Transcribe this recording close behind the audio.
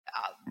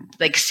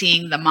like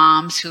seeing the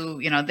moms who,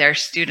 you know, their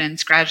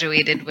students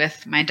graduated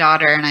with my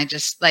daughter. And I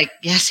just like,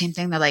 yeah, same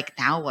thing. They're like,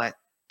 now what?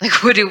 Like,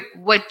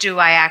 what do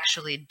I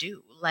actually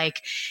do?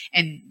 Like,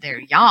 and they're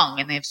young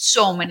and they have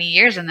so many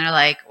years and they're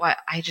like, what?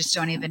 I just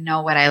don't even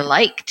know what I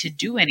like to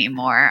do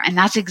anymore. And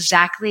that's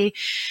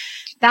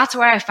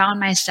where I found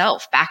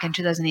myself back in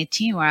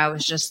 2018, where I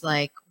was just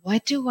like,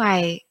 what do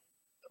I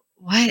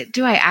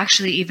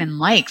actually even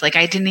like? Like,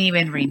 I didn't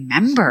even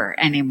remember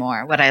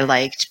anymore what I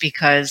liked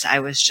because I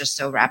was just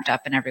so wrapped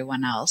up in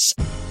everyone else.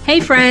 Hey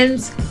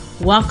friends,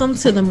 welcome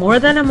to the More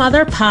Than a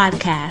Mother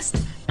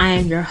podcast. I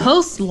am your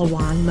host,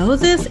 Lawan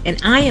Moses, and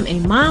I am a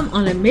mom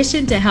on a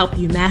mission to help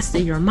you master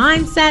your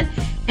mindset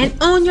and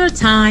own your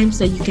time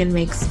so you can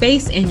make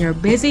space in your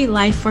busy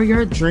life for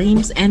your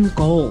dreams and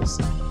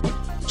goals.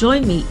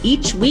 Join me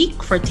each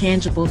week for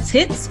tangible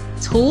tips,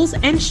 tools,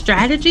 and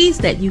strategies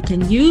that you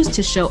can use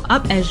to show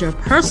up as your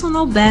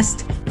personal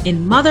best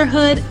in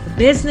motherhood,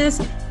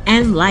 business,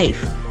 and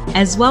life,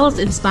 as well as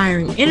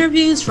inspiring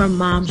interviews from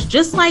moms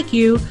just like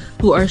you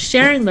who are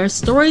sharing their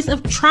stories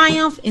of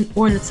triumph in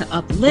order to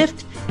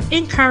uplift,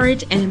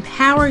 encourage, and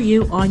empower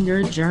you on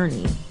your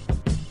journey.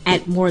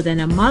 At More Than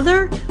a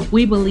Mother,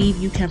 we believe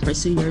you can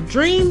pursue your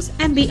dreams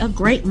and be a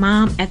great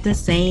mom at the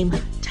same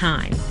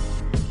time.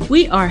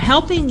 We are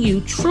helping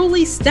you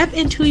truly step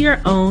into your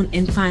own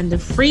and find the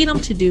freedom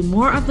to do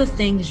more of the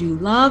things you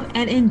love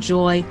and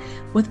enjoy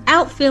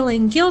without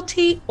feeling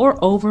guilty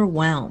or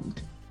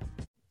overwhelmed.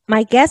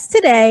 My guest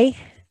today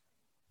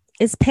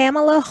is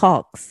Pamela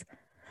Hawks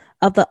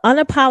of the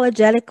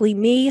Unapologetically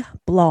Me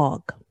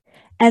blog.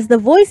 As the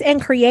voice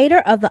and creator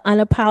of the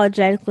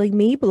Unapologetically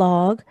Me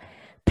blog,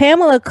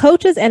 Pamela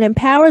coaches and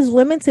empowers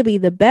women to be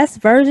the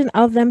best version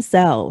of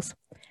themselves.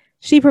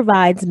 She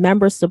provides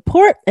member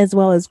support as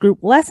well as group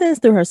lessons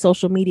through her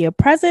social media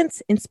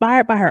presence,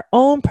 inspired by her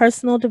own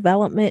personal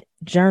development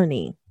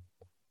journey.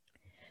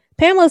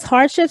 Pamela's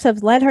hardships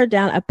have led her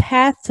down a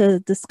path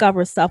to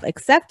discover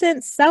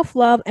self-acceptance,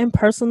 self-love, and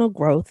personal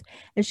growth,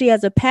 and she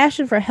has a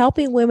passion for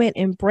helping women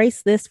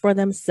embrace this for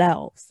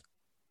themselves.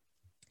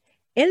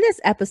 In this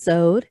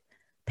episode,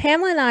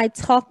 Pamela and I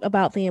talked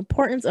about the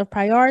importance of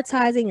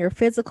prioritizing your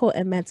physical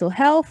and mental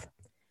health,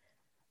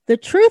 the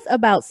truth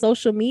about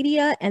social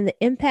media and the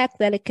impact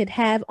that it could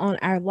have on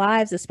our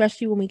lives,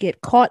 especially when we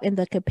get caught in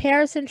the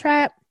comparison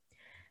trap,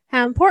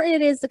 how important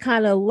it is to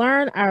kind of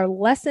learn our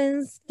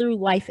lessons through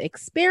life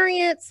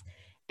experience,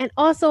 and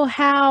also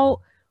how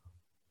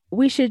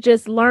we should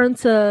just learn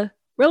to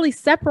really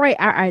separate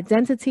our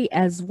identity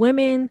as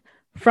women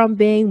from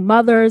being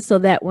mothers so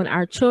that when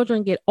our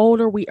children get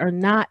older, we are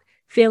not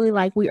feeling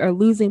like we are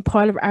losing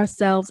part of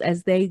ourselves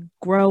as they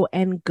grow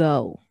and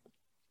go.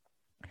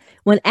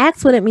 When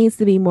asked what it means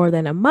to be more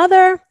than a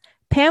mother,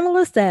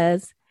 Pamela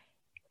says,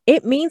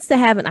 it means to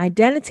have an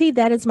identity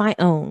that is my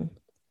own.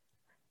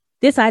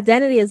 This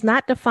identity is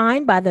not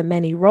defined by the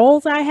many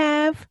roles I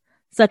have,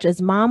 such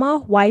as mama,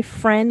 wife,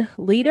 friend,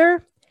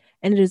 leader,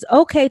 and it is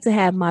okay to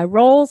have my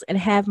roles and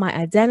have my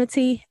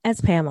identity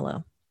as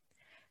Pamela.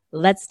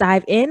 Let's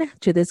dive in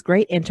to this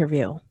great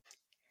interview.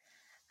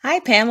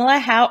 Hi, Pamela.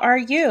 How are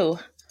you?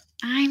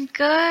 I'm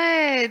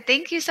good.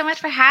 Thank you so much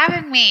for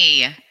having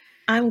me.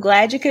 I'm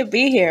glad you could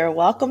be here.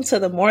 Welcome to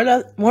the More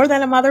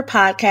Than a Mother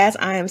podcast.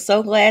 I am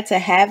so glad to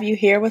have you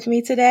here with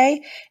me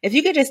today. If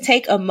you could just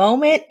take a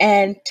moment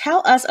and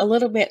tell us a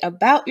little bit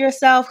about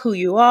yourself, who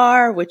you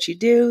are, what you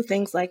do,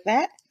 things like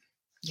that.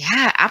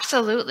 Yeah,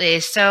 absolutely.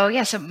 So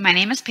my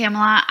name is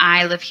Pamela.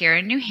 I live here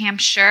in New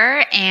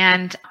Hampshire,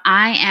 and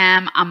I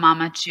am a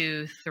mama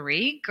to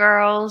 3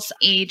 girls,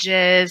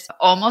 ages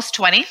almost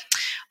 20,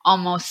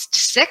 almost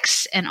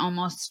 6, and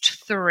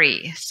almost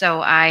 3.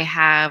 So I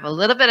have a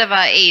little bit of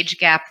an age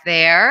gap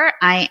there.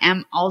 I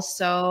am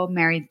also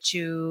married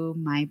to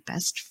my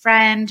best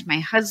friend, my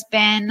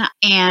husband,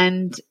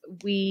 and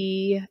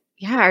we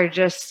are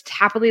just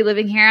happily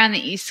living here on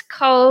the East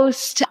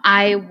Coast.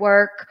 I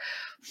work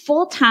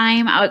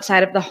full-time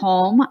outside of the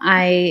home.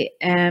 I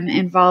am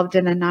involved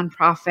in a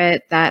nonprofit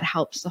that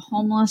helps the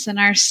homeless in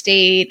our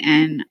state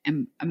and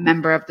am a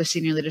member of the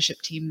senior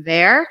leadership team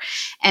there.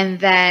 And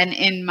then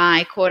in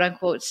my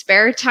quote-unquote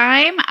spare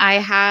time, I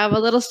have a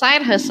little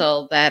side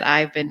hustle that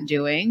I've been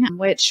doing,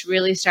 which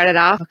really started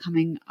off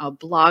becoming a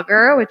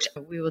blogger, which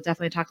we will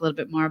definitely talk a little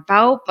bit more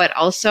about, but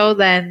also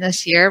then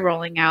this year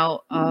rolling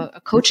out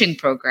a coaching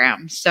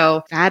program.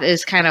 So that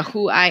is kind of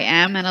who I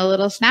am in a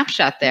little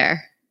snapshot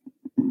there.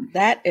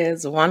 That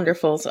is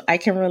wonderful. So I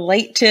can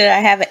relate to, I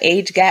have an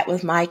age gap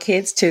with my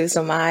kids too.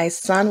 So my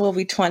son will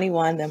be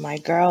 21, then my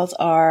girls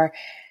are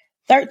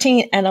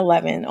 13 and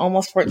 11,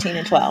 almost 14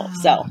 and 12.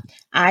 So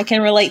I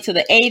can relate to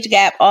the age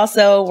gap,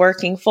 also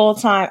working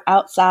full-time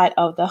outside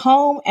of the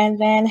home and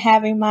then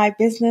having my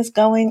business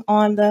going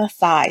on the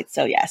side.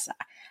 So yes,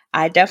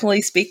 I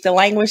definitely speak the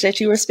language that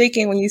you were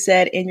speaking when you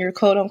said in your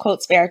quote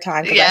unquote spare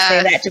time. Because I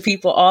say that to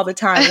people all the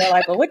time. They're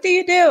like, well, what do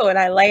you do? And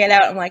I lay it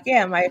out. I'm like,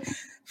 yeah, my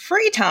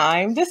free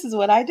time, this is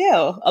what I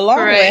do,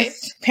 along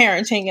with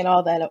parenting and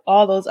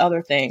all those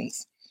other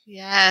things.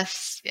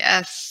 Yes.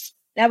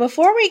 Now,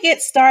 before we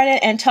get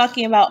started and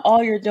talking about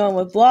all you're doing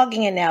with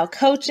blogging and now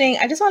coaching,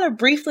 I just want to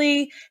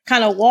briefly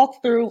kind of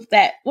walk through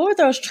that. What were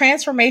those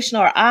transformational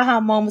or aha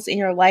moments in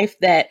your life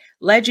that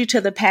led you to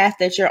the path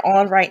that you're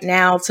on right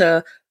now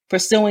to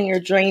pursuing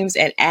your dreams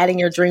and adding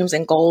your dreams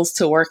and goals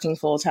to working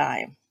full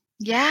time?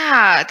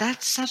 Yeah,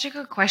 that's such a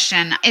good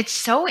question. It's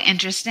so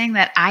interesting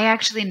that I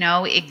actually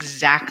know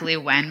exactly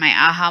when my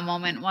aha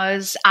moment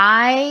was.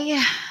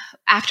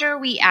 After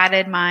we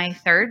added my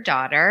third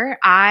daughter,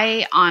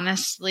 I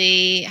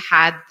honestly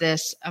had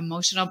this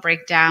emotional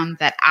breakdown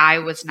that I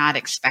was not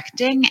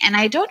expecting. And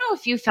I don't know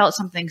if you felt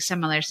something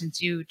similar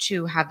since you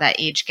too have that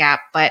age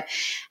gap, but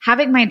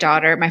having my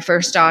daughter, my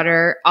first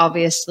daughter,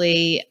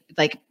 obviously,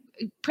 like,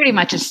 pretty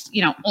much is,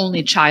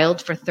 only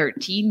child for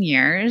 13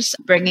 years,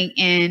 bringing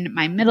in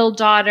my middle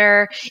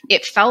daughter,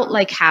 it felt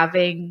like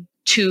having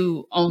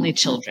two only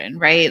children,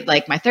 right?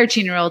 Like my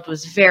 13-year-old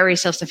was very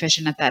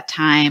self-sufficient at that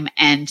time.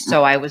 And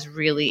so I was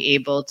really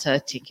able to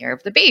take care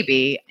of the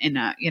baby in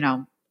a,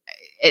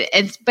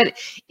 but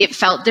it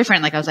felt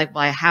different. Like I was like,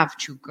 well, I have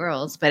two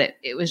girls, but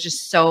it was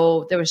just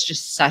there was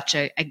just such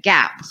a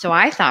gap. So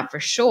I thought for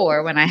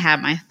sure when I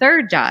had my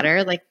third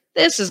daughter, like,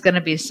 this is going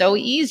to be so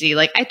easy.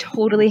 Like I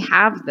totally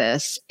have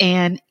this.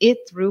 And it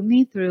threw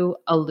me through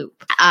a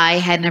loop. I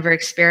had never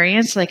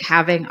experienced like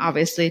having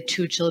obviously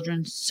two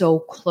children so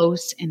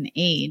close in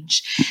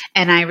age.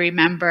 And I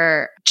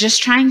remember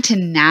just trying to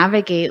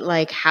navigate,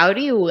 like, how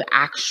do you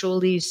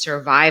actually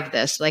survive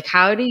this? Like,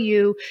 how do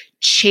you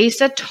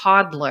chase a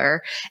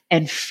toddler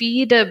and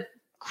feed a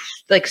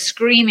like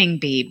screaming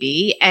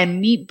baby and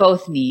meet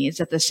both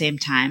needs at the same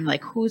time?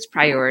 Like whose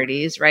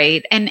priorities,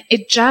 right? And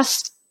it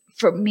just,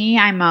 for me,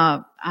 I'm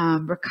a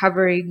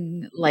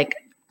recovering like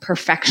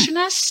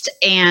perfectionist,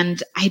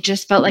 and I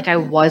just felt like I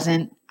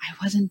wasn't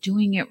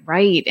doing it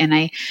right, and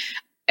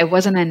it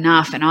wasn't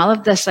enough, and all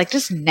of this like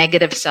just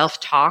negative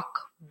self-talk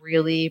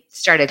really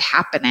started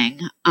happening.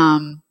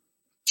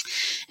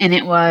 And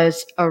it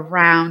was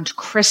around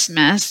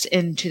Christmas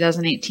in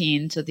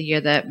 2018, so the year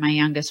that my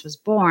youngest was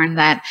born,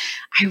 that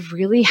I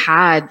really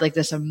had like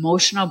this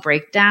emotional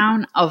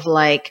breakdown of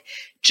like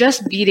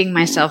just beating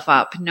myself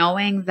up,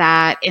 knowing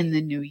that in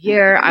the new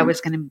year, I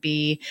was going to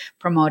be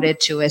promoted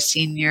to a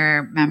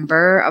senior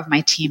member of my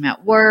team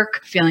at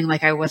work, feeling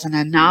like I wasn't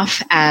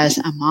enough as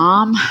a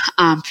mom,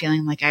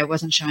 feeling like I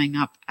wasn't showing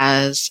up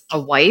as a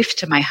wife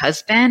to my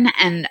husband.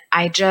 And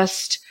I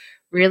just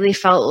really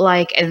felt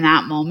like in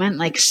that moment,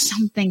 like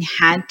something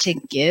had to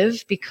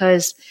give,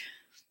 because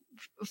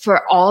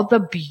for all the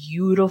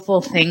beautiful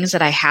things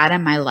that I had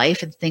in my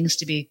life and things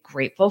to be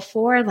grateful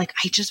for, like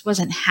I just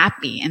wasn't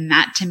happy. And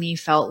that to me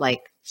felt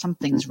like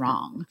something's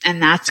wrong.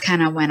 And that's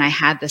kind of when I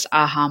had this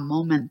aha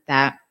moment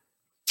that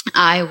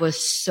I was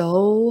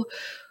so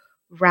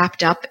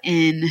wrapped up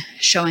in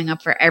showing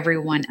up for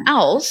everyone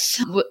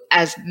else,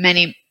 as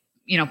many,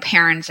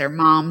 parents or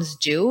moms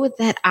do,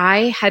 that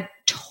I had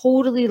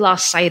totally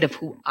lost sight of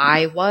who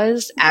I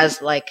was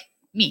as like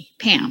me,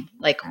 Pam.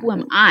 Like, who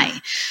am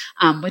I?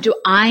 What do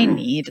I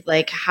need?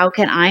 Like, how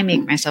can I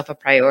make myself a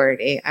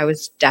priority? I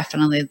was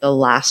definitely the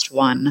last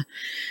one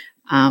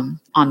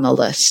on the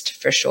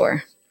list for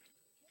sure.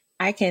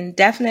 I can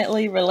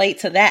definitely relate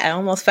to that. I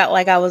almost felt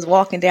like I was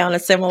walking down a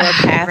similar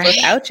path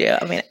without you.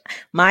 I mean,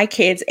 my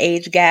kids'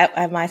 age gap,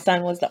 my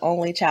son was the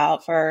only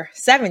child for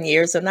 7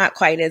 years, so not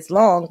quite as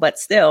long, but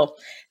still.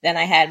 Then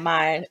I had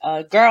my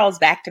girls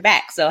back to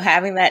back. So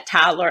having that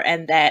toddler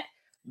and that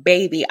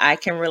baby, I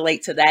can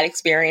relate to that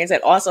experience,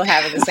 and also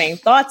having the same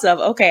thoughts of,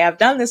 okay, I've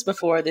done this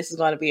before, this is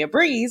going to be a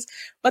breeze.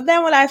 But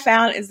then what I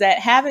found is that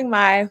having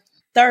my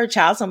third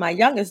child, so my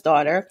youngest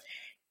daughter,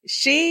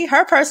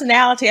 her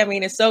personality,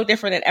 is so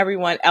different than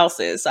everyone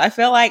else's. So I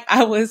feel like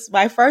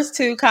my first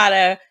two kind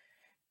of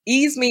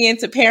eased me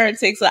into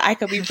parenting so I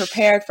could be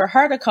prepared for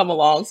her to come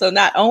along. So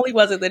not only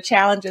was it the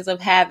challenges of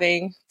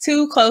having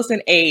two close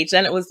in age,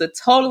 then it was the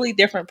totally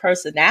different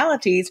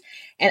personalities.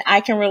 And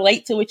I can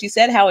relate to what you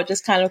said, how it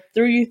just kind of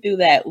threw you through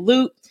that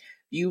loop.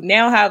 You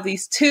now have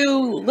these two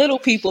little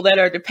people that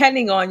are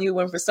depending on you,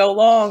 when for so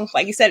long,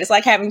 like you said, it's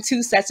like having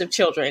two sets of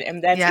children.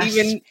 And that's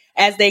even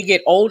as they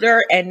get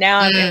older. And now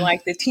I'm in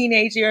like the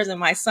teenage years and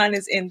my son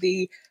is in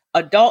the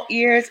adult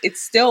years.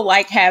 It's still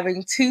like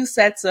having two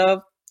sets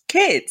of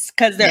kids,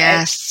 because they're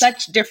at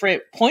such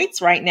different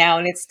points right now.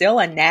 And it's still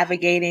a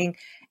navigating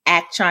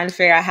act, trying to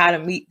figure out how to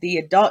meet the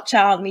adult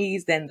child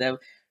needs, then the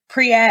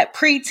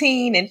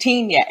preteen and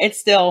teen. Yeah,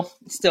 it's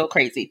still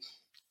crazy.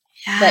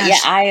 Yes. But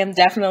yeah, I am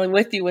definitely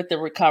with you with the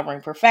recovering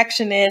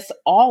perfectionist,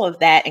 all of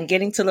that, and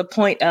getting to the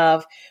point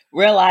of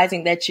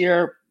realizing that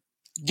you're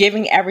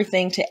giving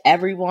everything to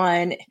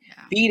everyone,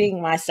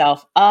 beating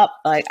myself up.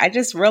 Like, I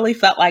just really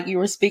felt like you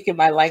were speaking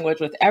my language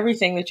with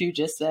everything that you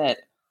just said.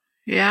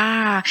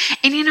 Yeah.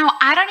 And,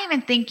 I don't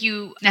even think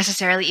you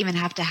necessarily even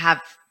have to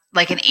have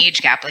like an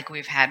age gap like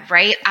we've had,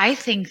 right? I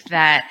think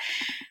that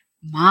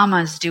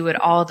mamas do it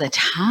all the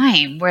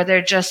time, where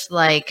they're just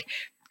like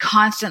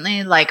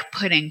constantly like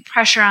putting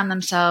pressure on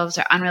themselves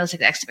or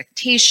unrealistic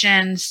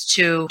expectations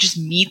to just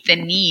meet the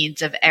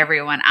needs of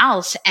everyone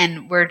else.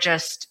 And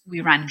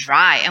we run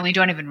dry and we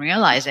don't even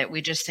realize it.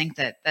 We just think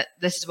that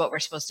this is what we're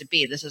supposed to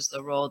be. This is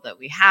the role that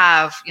we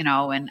have,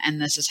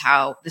 and this is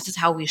how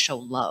we show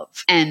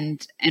love.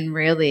 And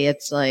really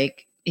it's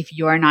like, if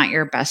you're not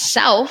your best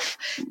self,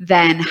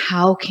 then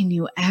how can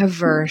you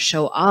ever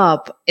show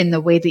up in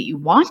the way that you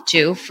want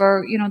to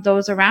for,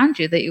 those around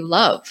you that you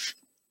love?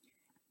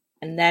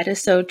 And that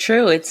is so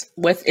true.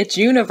 It's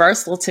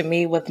universal to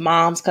me with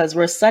moms, because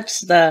we're such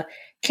the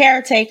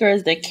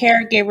caretakers, the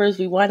caregivers.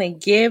 We want to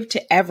give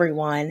to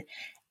everyone.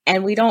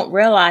 And we don't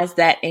realize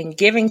that in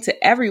giving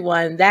to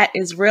everyone, that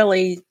is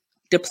really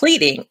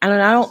depleting. I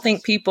don't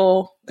think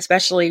people,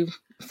 especially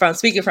from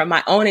speaking from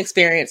my own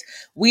experience,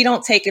 we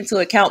don't take into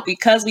account,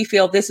 because we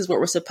feel this is what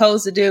we're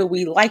supposed to do.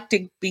 We like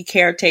to be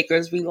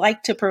caretakers. We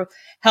like to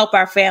help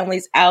our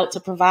families out, to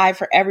provide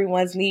for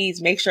everyone's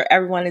needs, make sure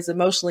everyone is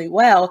emotionally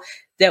well,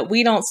 that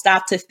we don't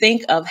stop to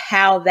think of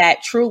how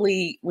that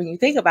truly, when you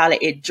think about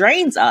it, it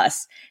drains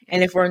us.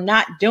 And if we're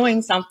not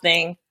doing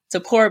something to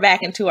pour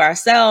back into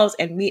ourselves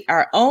and meet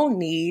our own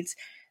needs,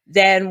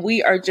 then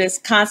we are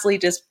just constantly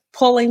just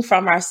pulling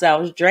from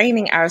ourselves,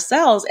 draining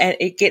ourselves. And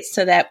it gets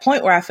to that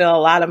point where I feel a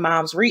lot of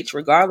moms reach,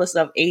 regardless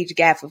of age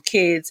gap of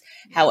kids,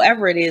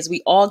 however it is,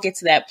 we all get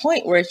to that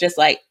point where it's just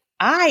like,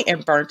 I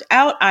am burnt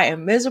out. I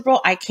am miserable.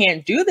 I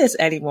can't do this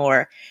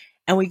anymore.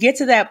 And we get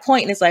to that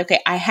point and it's like,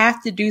 okay, I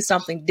have to do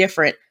something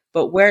different,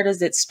 but where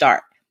does it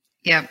start?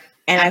 Yeah.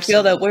 And absolutely. I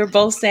feel that we're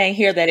both saying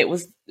here that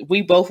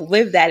we both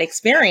lived that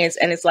experience,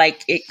 and it's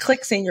like, it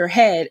clicks in your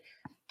head.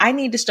 I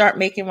need to start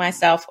making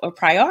myself a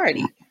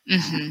priority.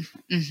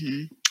 Mm-hmm.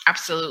 Mm-hmm.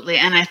 Absolutely.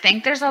 And I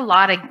think there's a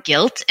lot of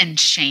guilt and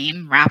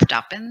shame wrapped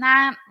up in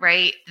that,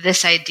 right?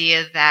 This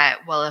idea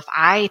that, well, if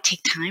I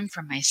take time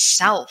for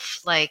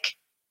myself, like,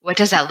 what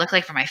does that look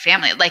like for my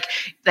family? Like,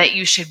 that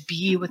you should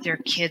be with your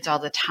kids all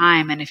the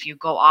time. And if you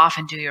go off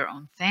and do your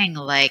own thing,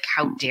 like,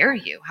 how dare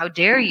you? How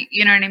dare you?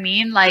 You know what I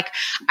mean? Like,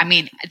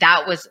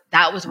 that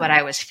was what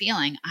I was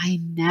feeling. I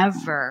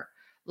never,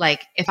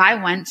 like, if I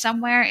went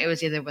somewhere, it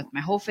was either with my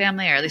whole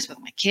family or at least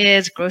with my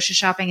kids, grocery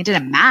shopping. It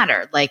didn't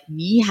matter. Like,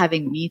 me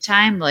having me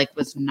time, like,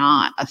 was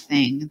not a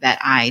thing that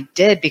I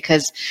did,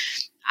 because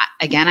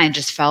again, I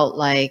just felt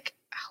like,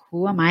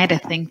 who am I to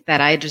think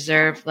that I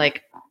deserve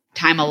like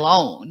time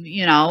alone,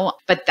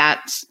 But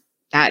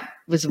that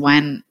was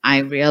when I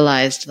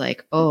realized,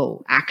 like,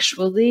 oh,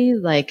 actually,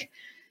 like,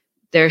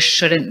 there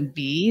shouldn't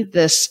be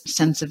this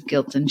sense of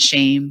guilt and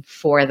shame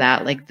for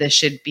that. Like, I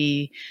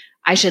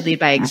should lead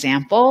by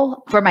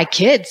example for my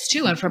kids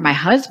too, and for my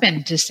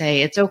husband to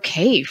say it's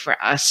okay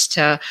for us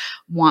to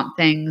want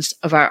things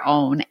of our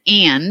own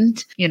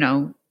and,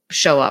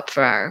 show up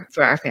for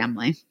our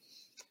family.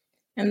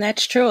 And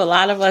that's true. A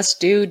lot of us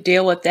do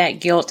deal with that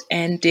guilt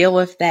and deal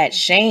with that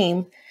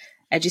shame,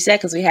 as you said,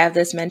 because we have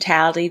this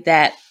mentality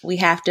that we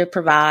have to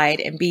provide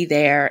and be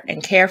there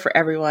and care for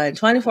everyone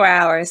 24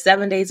 hours,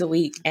 7 days a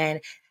week. And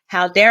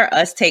how dare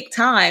us take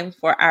time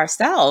for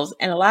ourselves?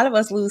 And a lot of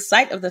us lose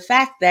sight of the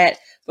fact that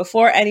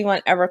before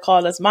anyone ever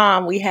called us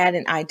mom, we had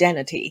an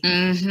identity.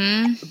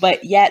 Mm-hmm.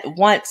 But yet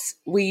once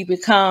we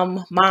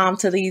become mom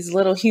to these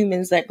little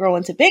humans that grow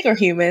into bigger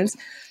humans,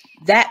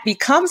 that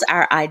becomes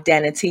our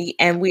identity,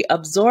 and we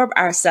absorb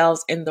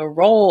ourselves in the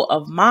role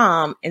of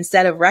mom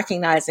instead of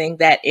recognizing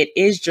that it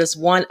is just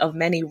one of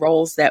many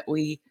roles that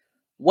we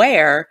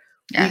wear.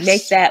 Yes. We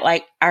make that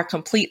like our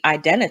complete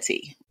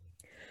identity.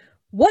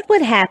 What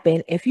would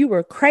happen if you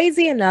were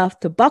crazy enough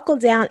to buckle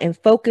down and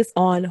focus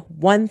on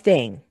one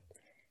thing?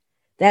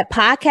 That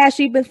podcast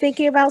you've been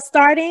thinking about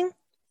starting?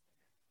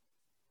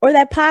 Or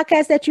that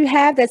podcast that you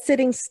have that's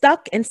sitting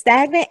stuck and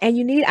stagnant and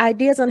you need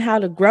ideas on how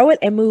to grow it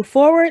and move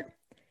forward?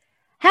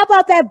 How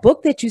about that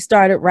book that you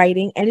started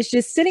writing and it's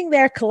just sitting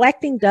there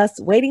collecting dust,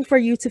 waiting for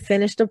you to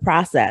finish the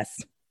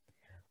process?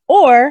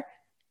 Or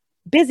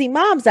busy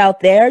moms out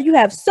there, you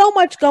have so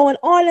much going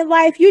on in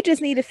life, you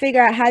just need to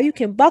figure out how you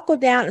can buckle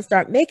down and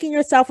start making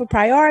yourself a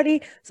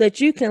priority so that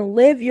you can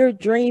live your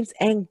dreams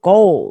and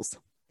goals.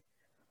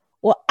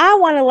 Well, I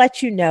want to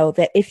let you know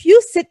that if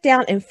you sit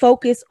down and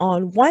focus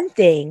on one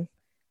thing,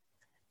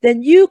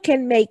 then you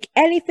can make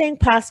anything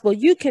possible.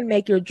 You can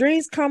make your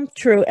dreams come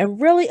true and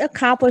really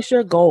accomplish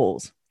your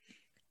goals.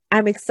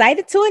 I'm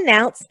excited to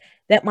announce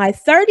that my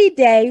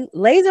 30-day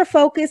laser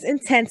focus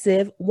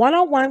intensive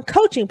one-on-one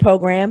coaching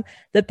program,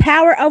 The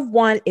Power of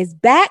One, is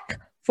back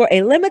for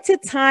a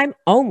limited time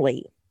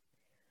only.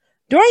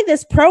 During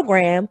this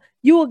program,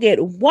 you will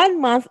get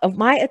 1 month of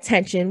my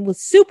attention with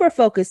super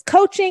focused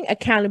coaching,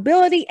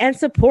 accountability, and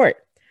support.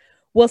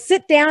 We'll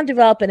sit down,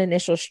 develop an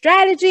initial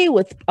strategy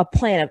with a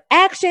plan of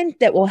action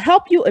that will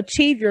help you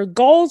achieve your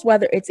goals,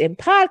 whether it's in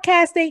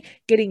podcasting,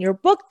 getting your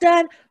book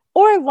done,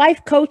 or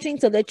life coaching,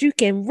 so that you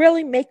can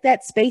really make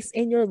that space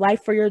in your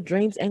life for your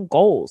dreams and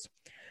goals.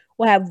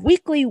 We'll have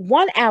weekly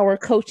 1-hour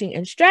coaching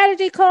and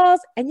strategy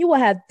calls, and you will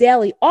have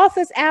daily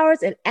office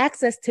hours and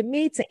access to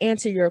me to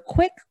answer your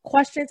quick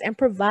questions and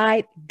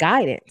provide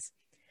guidance.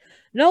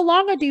 No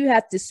longer do you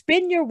have to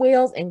spin your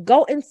wheels and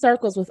go in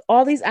circles with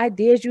all these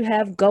ideas you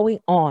have going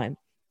on.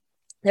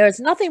 There is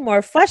nothing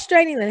more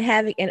frustrating than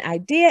having an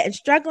idea and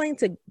struggling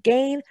to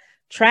gain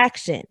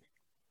traction.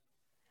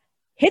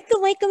 Hit the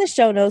link in the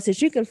show notes so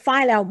you can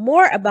find out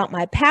more about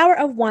my Power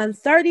of One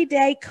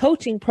 30-day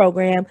coaching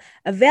program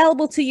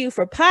available to you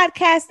for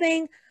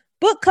podcasting,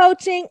 book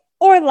coaching,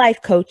 or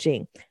life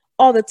coaching.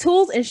 All the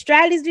tools and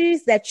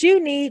strategies that you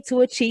need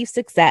to achieve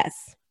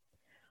success.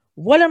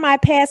 What are my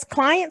past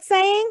clients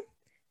saying?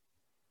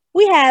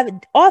 We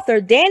have author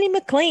Danny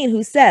McLean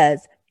who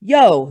says,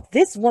 "Yo,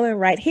 this woman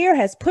right here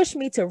has pushed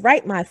me to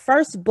write my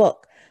first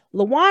book.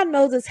 LaJuan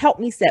Moses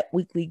helped me set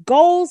weekly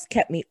goals,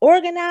 kept me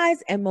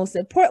organized, and most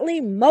importantly,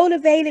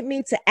 motivated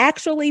me to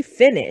actually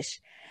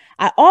finish.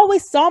 I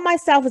always saw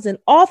myself as an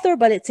author,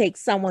 but it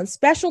takes someone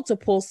special to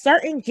pull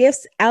certain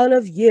gifts out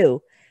of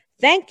you.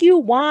 Thank you,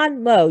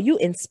 Juan Mo. You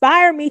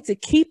inspire me to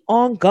keep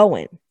on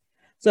going."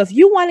 So if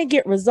you want to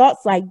get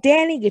results like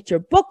Danny, get your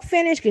book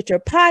finished, get your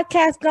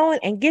podcast going,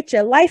 and get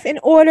your life in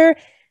order,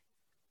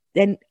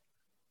 then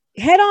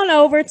head on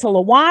over to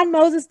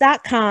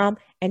LaJuanMoses.com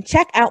and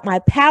check out my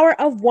Power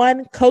of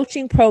One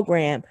coaching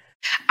program.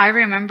 I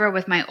remember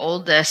with my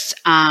oldest,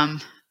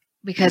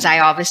 because I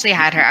obviously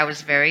had her, I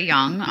was very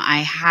young. I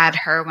had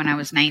her when I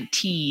was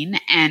 19.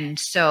 And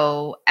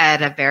so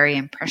at a very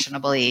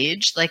impressionable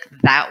age, like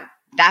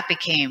that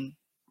became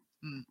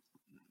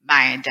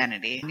my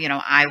identity. You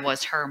know, I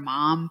was her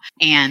mom,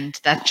 and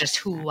that's just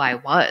who I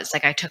was.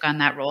 Like, I took on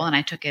that role and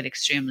I took it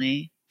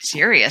extremely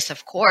serious,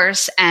 of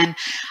course. And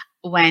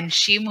when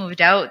she moved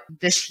out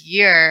this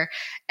year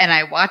and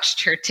I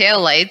watched her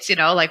taillights, you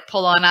know, like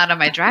pull on out of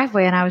my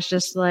driveway, and I was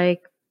just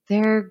like,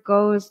 there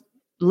goes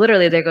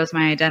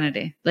my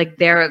identity. Like,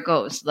 there it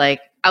goes.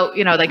 Like, out,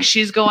 you know, like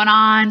she's going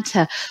on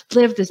to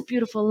live this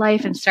beautiful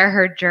life and start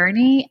her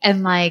journey.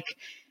 And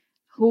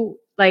who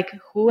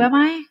am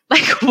I?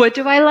 Like, what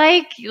do I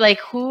like? Like,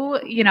 who,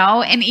 you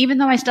know? And even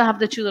though I still have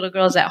the two little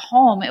girls at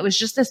home, it was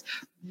just this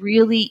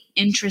really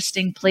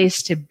interesting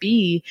place to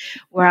be,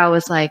 where I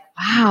was like,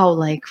 wow,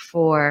 like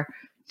for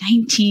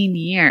 19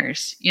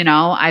 years, you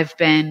know, I've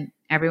been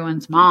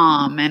everyone's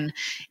mom, and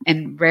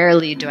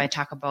rarely do I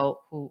talk about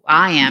who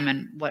I am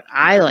and what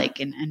I like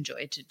and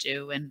enjoy to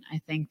do. And I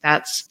think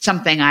that's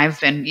something I've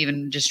been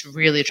even just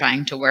really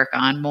trying to work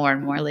on more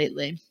and more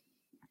lately.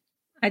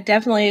 I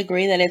definitely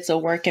agree that it's a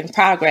work in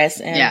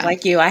progress. And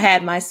like you, I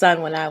had my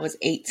son when I was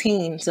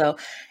 18. So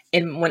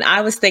when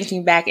I was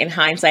thinking back in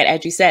hindsight,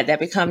 as you said,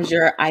 that becomes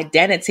your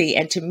identity.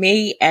 And to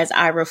me, as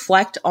I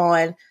reflect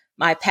on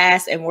my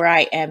past and where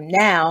I am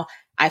now,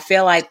 I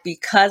feel like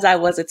because I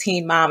was a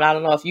teen mom, I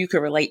don't know if you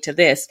could relate to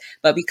this,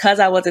 but because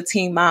I was a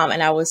teen mom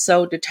and I was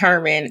so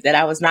determined that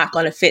I was not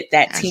going to fit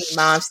that teen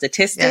mom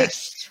statistic,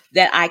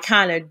 that I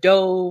kind of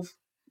dove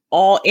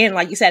all in,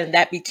 like you said, and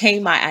that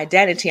became my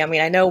identity. I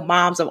mean, I know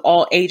moms of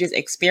all ages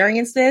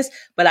experience this,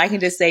 but I can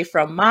just say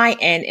from my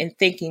end, in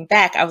thinking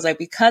back, I was like,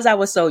 because I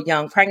was so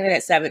young, pregnant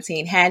at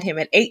 17, had him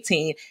at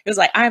 18, it was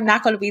like, I am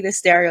not going to be this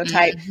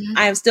stereotype. Mm-hmm.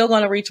 I am still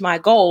going to reach my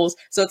goals.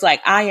 So it's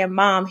like, I am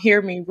mom,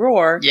 hear me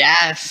roar.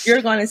 Yes.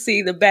 You're going to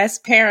see the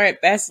best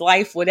parent, best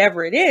life,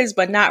 whatever it is,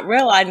 but not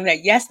realizing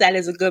that, yes, that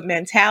is a good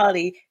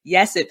mentality.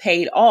 Yes, it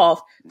paid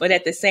off. But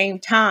at the same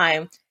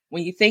time,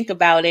 when you think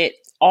about it,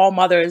 all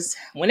mothers,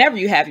 whenever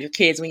you have your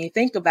kids, when you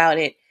think about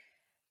it,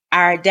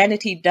 our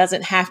identity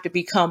doesn't have to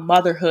become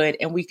motherhood,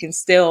 and we can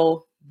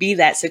still be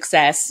that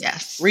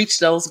success, reach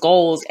those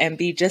goals, and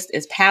be just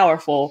as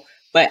powerful.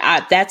 But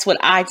that's what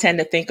I tend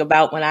to think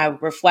about when I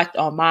reflect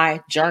on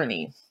my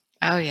journey.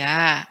 Oh,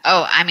 yeah.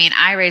 Oh, I mean,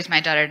 I raised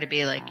my daughter to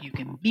be like, you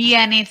can be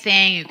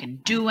anything, you can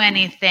do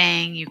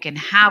anything, you can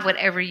have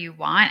whatever you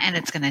want, and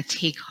it's going to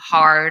take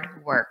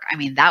hard work. I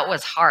mean, that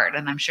was hard.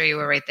 And I'm sure you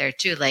were right there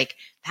too. Like,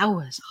 that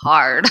was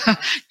hard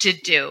to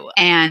do.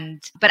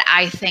 But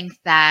I think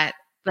that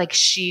like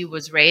she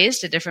was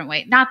raised a different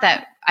way. Not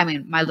that, I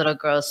mean, my little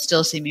girls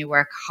still see me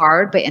work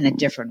hard, but in a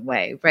different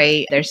way,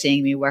 right? They're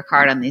seeing me work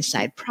hard on these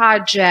side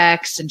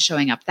projects and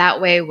showing up that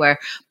way, where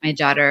my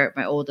daughter,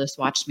 my oldest,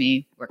 watched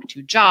me work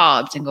 2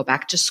 jobs and go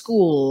back to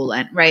school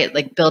and, right,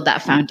 like build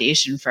that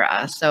foundation for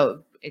us.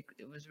 So it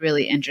was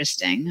really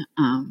interesting.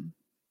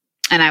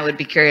 And I would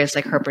be curious,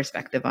 like her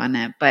perspective on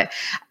it. But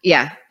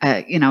yeah,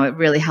 you know, it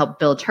really helped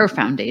build her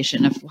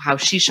foundation of how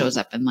she shows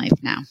up in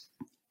life now.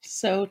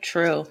 So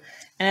true.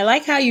 And I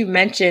like how you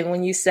mentioned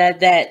when you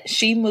said that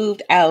she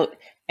moved out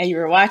and you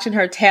were watching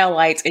her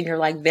taillights and you're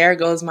like, there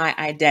goes my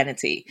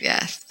identity.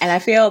 Yes. And I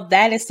feel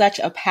that is such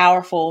a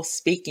powerful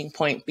speaking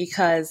point,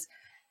 because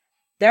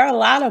there are a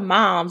lot of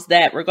moms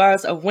that,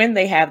 regardless of when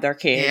they have their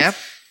kids,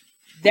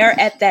 they're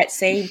at that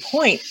same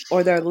point,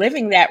 or they're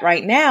living that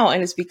right now.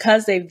 And it's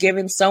because they've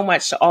given so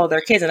much to all their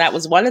kids. And that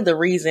was one of the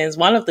reasons,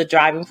 one of the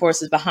driving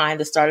forces behind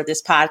the start of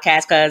this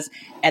podcast, because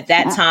at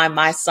that time,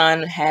 my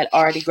son had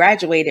already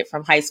graduated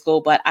from high school,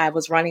 but I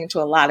was running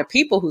into a lot of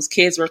people whose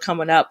kids were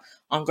coming up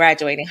on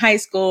graduating high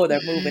school. They're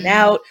moving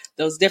out,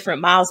 those different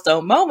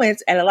milestone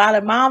moments. And a lot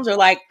of moms are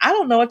like, I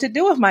don't know what to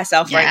do with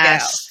myself right now.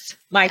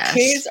 My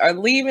kids are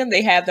leaving.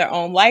 They have their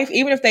own life.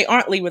 Even if they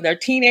aren't leaving, they're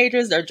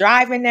teenagers. They're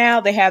driving now.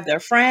 They have their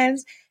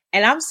friends.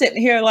 And I'm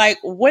sitting here like,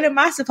 what am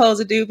I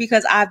supposed to do?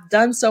 Because I've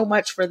done so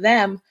much for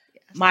them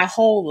my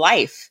whole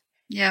life.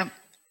 Yeah.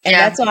 And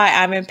that's why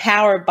I'm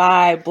empowered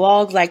by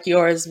blogs like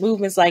yours,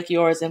 movements like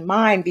yours and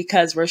mine,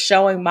 because we're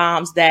showing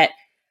moms that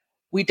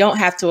we don't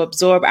have to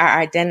absorb our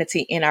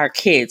identity in our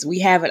kids. We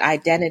have an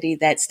identity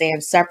that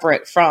stands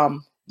separate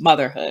from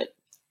motherhood.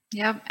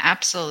 Yep,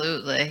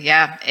 absolutely.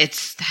 Yeah,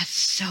 that's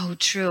so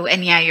true.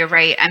 And yeah, you're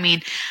right. I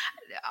mean,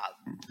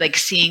 like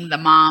seeing the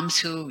moms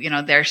who,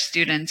 their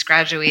students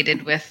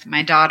graduated with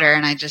my daughter,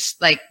 and I just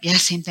like,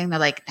 same thing. They're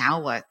like,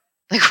 now what?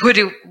 Like,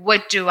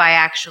 what do I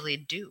actually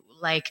do?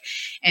 Like,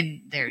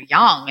 and they're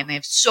young and they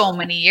have so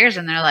many years,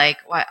 and they're like,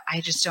 what?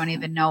 I just don't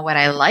even know what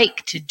I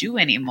like to do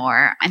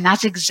anymore. And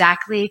that's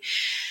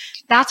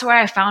where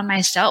I found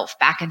myself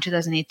back in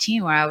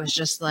 2018, where I was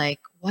just like,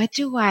 what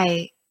do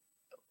I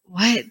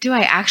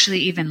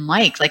actually even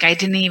like? Like, I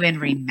didn't even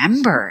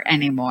remember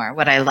anymore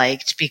what I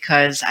liked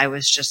because I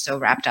was just so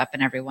wrapped up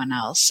in everyone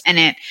else.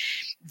 And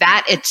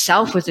that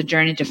itself was a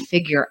journey to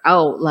figure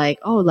out like,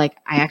 oh, like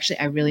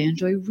I really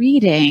enjoy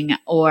reading,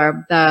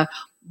 or the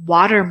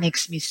water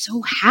makes me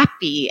so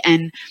happy.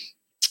 And,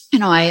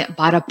 I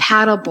bought a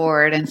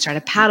paddleboard and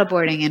started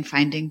paddleboarding and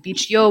finding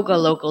beach yoga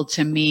local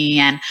to me.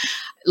 And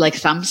like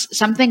some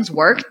things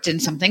worked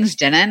and some things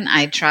didn't.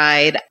 I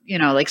tried,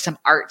 like some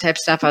art type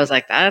stuff. I was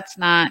like, that's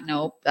not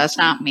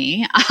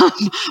me.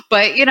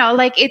 But,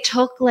 like it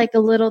took like a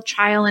little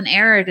trial and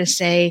error to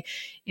say,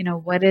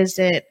 what is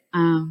it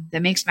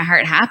that makes my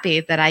heart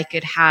happy that I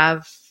could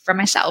have for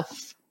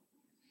myself?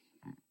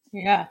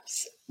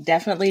 Yes,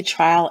 definitely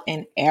trial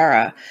and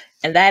error.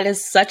 And that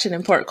is such an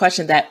important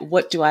question, that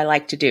what do I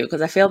like to do?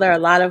 Because I feel there are a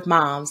lot of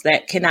moms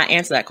that cannot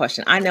answer that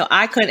question. I know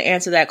I couldn't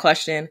answer that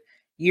question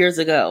years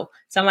ago.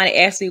 Somebody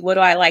asked me, what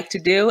do I like to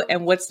do?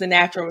 And what's the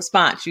natural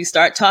response? You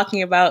start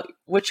talking about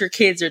what your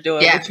kids are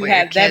doing, what you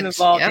have them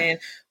involved in,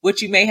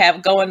 what you may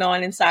have going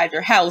on inside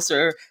your house,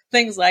 or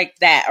things like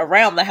that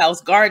around the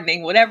house,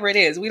 gardening, whatever it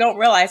is. We don't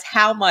realize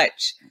how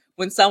much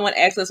when someone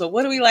asks us, well,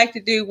 what do we like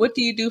to do? What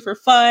do you do for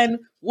fun?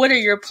 What are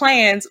your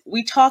plans?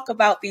 We talk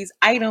about these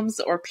items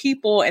or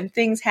people and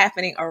things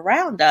happening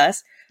around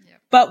us.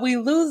 But we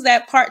lose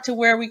that part to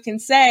where we can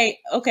say,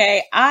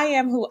 okay, I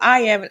am who I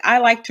am, and I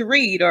like to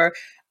read, or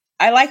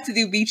I like to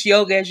do beach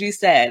yoga, as you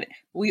said.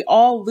 We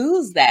all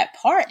lose that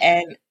part.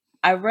 And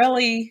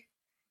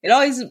it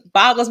always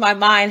boggles my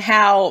mind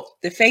how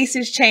the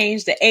faces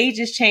change, the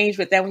ages change,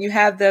 but then when you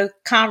have the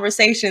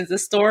conversations, the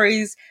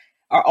stories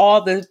are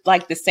all the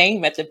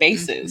same at the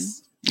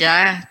basis. Mm-hmm.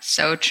 Yeah,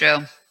 so true.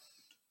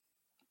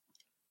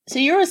 So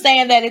you were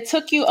saying that it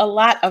took you a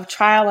lot of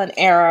trial and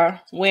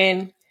error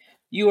when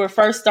you were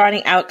first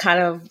starting out, kind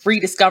of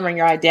rediscovering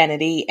your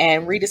identity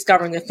and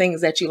rediscovering the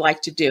things that you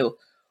like to do.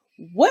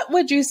 What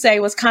would you say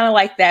was kind of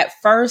like that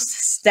first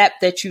step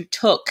that you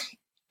took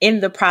in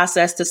the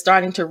process to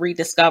starting to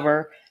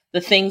rediscover the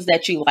things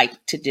that you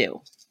like to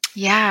do?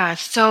 Yeah.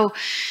 So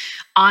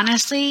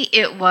honestly,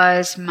 it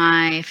was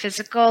my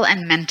physical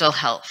and mental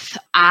health.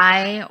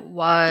 I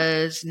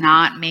was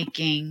not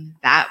making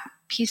that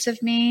piece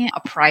of me a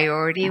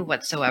priority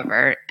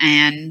whatsoever.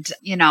 And,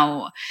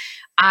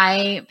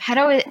 I had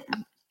always,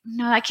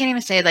 no, I can't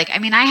even say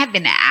I had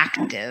been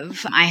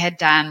active. I had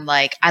done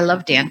I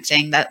love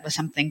dancing. That was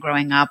something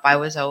growing up. I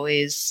was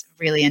always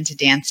really into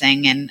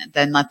dancing, and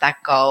then let that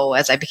go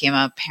as I became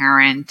a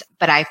parent.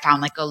 But I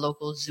found a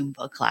local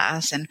Zumba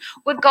class and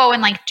would go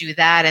and do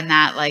that. And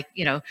that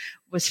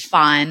was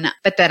fun.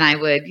 But then I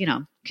would,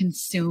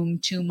 consume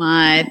too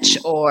much,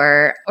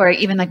 or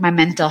even my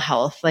mental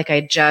health.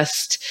 I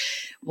just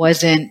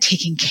wasn't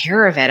taking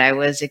care of it. I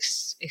was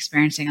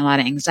experiencing a lot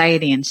of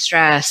anxiety and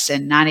stress,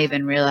 and not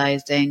even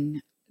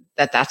realizing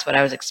that that's what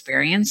I was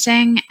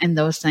experiencing. And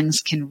those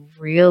things can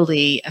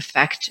really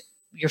affect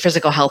your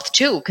physical health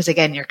too, because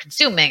again, you're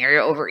consuming, or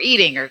you're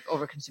overeating, or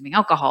over consuming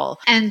alcohol.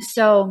 And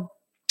so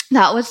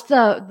that was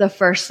the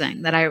first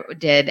thing that I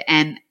did.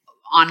 And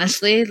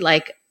honestly,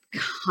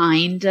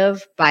 kind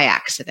of by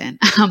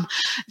accident.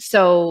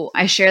 So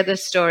I share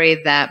this story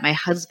that my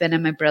husband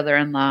and my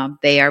brother-in-law,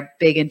 they are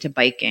big into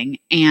biking,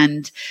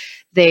 and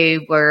they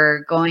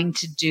were going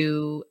to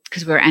do,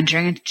 because we were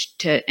entering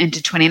into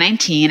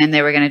 2019, and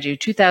they were going to do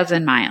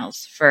 2,000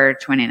 miles for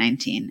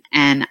 2019.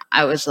 And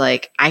I was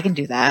like, I can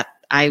do that.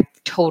 I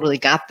totally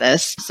got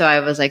this. So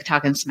I was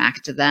talking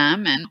smack to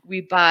them, and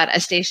we bought a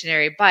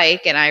stationary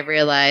bike, and I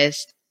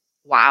realized,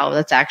 wow,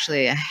 that's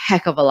actually a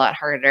heck of a lot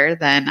harder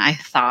than I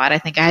thought. I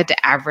think I had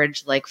to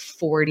average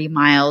 40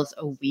 miles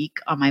a week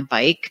on my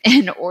bike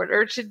in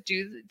order to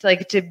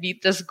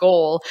meet this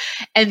goal.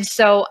 And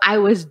so I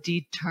was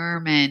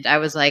determined. I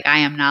was I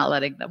am not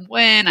letting them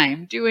win. I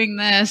am doing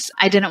this.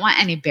 I didn't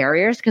want any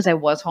barriers because I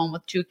was home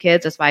with 2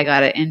 kids. That's why I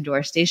got an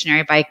indoor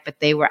stationary bike, but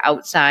they were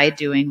outside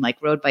doing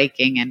road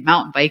biking and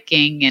mountain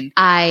biking. And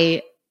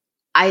I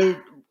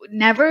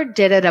never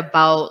did it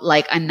about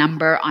a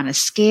number on a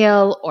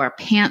scale or a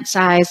pant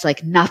size,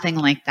 nothing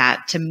like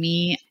that. To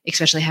me,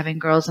 especially having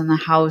girls in the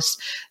house,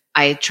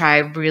 I try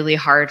really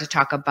hard to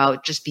talk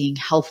about just being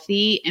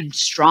healthy and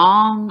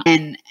strong,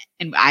 and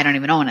I don't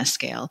even own a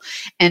scale.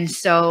 And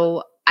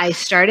so I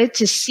started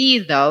to see,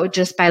 though,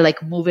 just by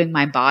like moving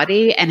my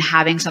body and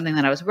having something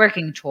that I was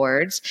working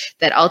towards,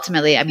 that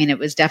ultimately, I mean, it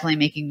was definitely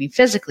making me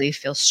physically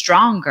feel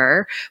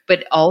stronger,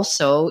 but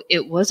also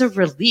it was a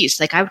release.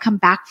 Like I would come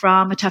back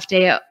from a tough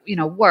day at,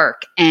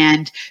 work,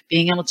 and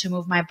being able to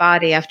move my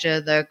body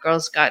after the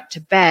girls got to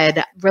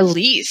bed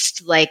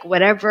released like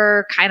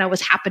whatever kind of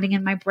was happening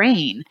in my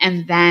brain.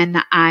 And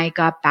then I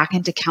got back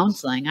into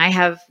counseling. I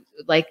have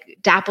like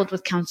dabbled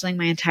with counseling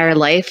my entire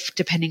life,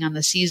 depending on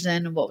the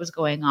season and what was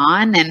going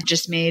on, and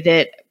just made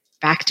it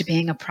back to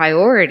being a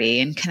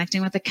priority and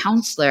connecting with a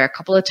counselor a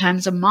couple of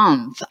times a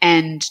month,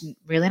 and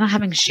really not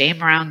having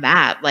shame around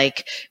that,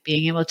 like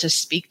being able to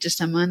speak to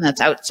someone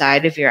that's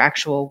outside of your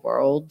actual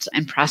world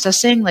and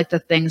processing like the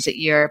things that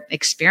you're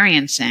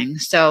experiencing.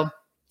 So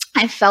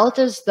I felt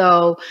as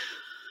though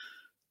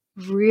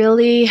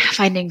really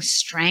finding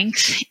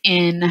strength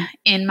in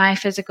my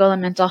physical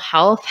and mental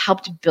health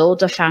helped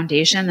build a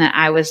foundation that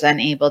I was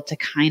then able to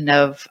kind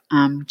of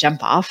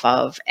jump off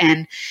of.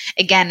 And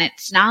again,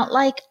 it's not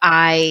like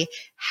I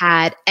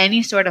had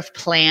any sort of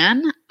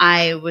plan.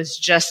 I was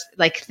just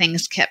like,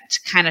 things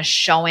kept kind of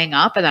showing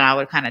up and then I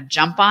would kind of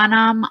jump on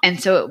them.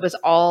 And so it was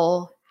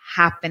all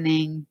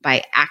happening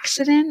by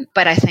accident,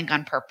 but I think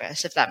on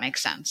purpose, if that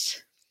makes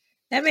sense.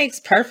 That makes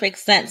perfect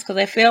sense, because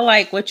I feel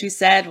like what you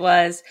said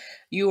was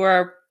you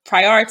were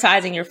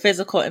prioritizing your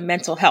physical and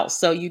mental health.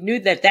 So you knew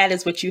that that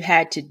is what you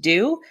had to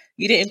do.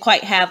 You didn't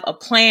quite have a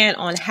plan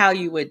on how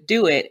you would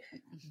do it,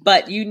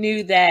 but you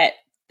knew that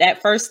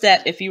that first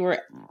step, if you were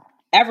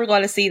ever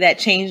going to see that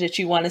change that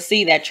you want to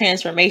see, that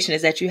transformation,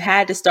 is that you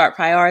had to start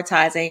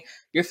prioritizing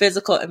your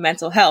physical and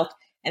mental health.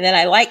 And then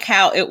I like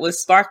how it was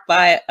sparked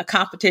by a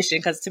competition,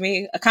 because to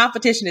me, a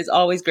competition is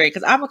always great,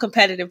 because I'm a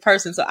competitive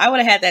person. So I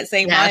would have had that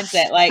same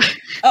mindset, like,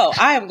 oh,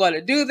 I am going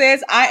to do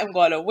this. I am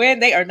going to win.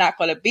 They are not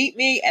going to beat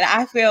me. And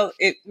I feel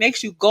it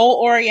makes you goal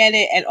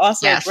oriented and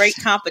also a great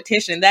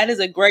competition. That is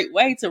a great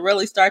way to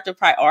really start to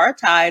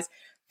prioritize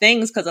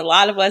things, because a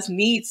lot of us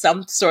need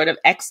some sort of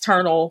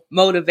external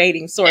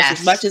motivating source.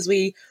 As much as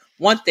we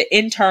want the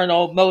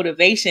internal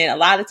motivation, a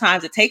lot of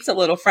times it takes a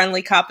little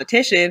friendly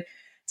competition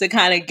to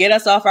kind of get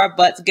us off our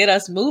butts, get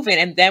us moving.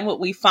 And then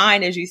what we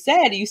find, as you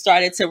said, you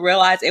started to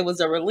realize it was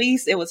a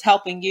release. It was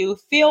helping you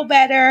feel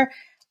better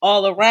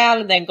all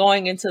around. And then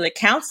going into the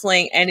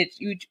counseling, and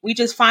we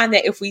just find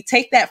that if we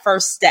take that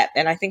first step,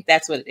 and I think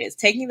that's what it is,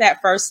 taking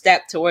that first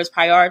step towards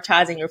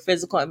prioritizing your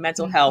physical and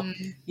mental health,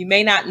 you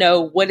may not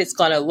know what it's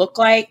going to look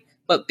like,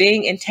 but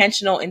being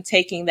intentional in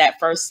taking that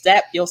first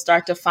step, you'll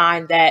start to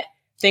find that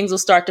things will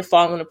start to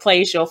fall into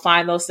place. You'll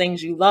find those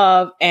things you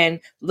love, and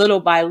little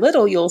by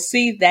little, you'll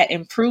see that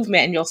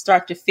improvement and you'll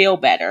start to feel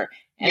better.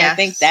 And I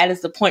think that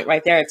is the point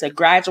right there. It's a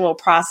gradual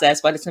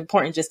process, but it's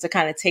important just to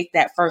kind of take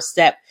that first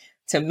step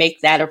to make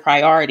that a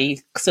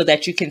priority so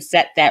that you can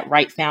set that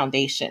right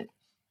foundation.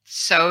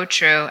 So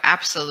true.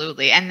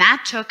 Absolutely. And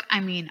that took,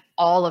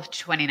 all of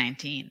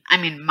 2019.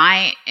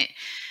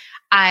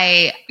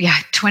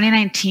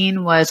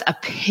 2019 was a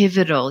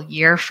pivotal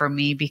year for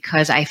me,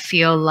 because I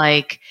feel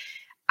like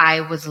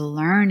I was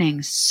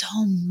learning so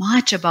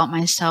much about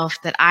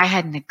myself that I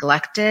had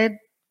neglected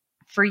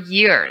for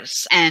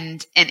years.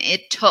 And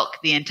it took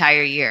the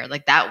entire year.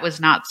 Like that was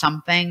not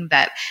something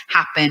that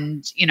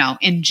happened,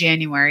 in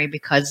January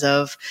because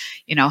of,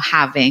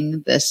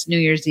 having this New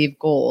Year's Eve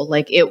goal.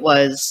 Like it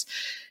was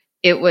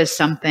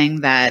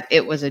something that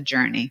it was a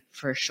journey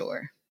for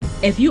sure.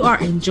 If you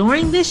are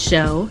enjoying this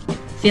show,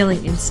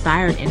 feeling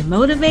inspired and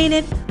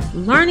motivated,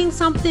 learning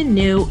something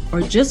new,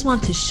 or just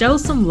want to show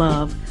some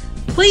love,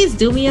 please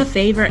do me a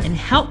favor and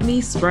help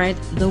me spread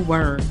the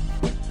word.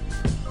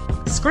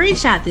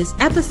 Screenshot this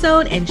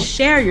episode and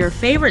share your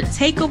favorite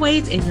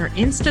takeaways in your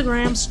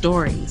Instagram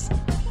stories.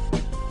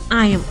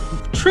 I am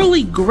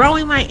truly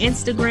growing my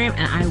Instagram,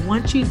 and I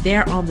want you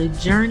there on the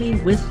journey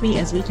with me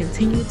as we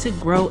continue to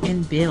grow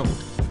and build.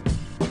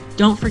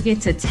 Don't forget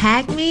to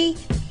tag me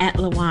at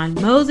LaJuan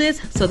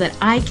Moses so that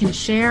I can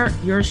share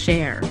your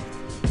share.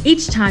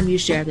 Each time you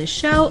share the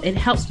show, it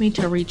helps me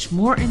to reach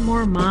more and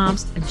more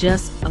moms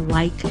just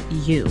like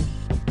you.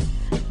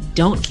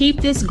 Don't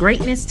keep this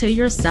greatness to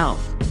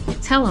yourself.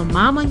 Tell a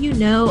mama you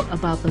know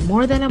about the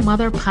More Than a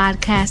Mother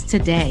podcast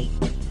today.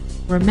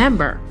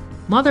 Remember,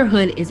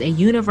 motherhood is a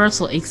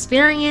universal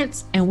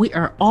experience, and we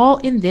are all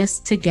in this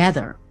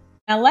together.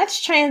 Now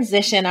let's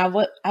transition. I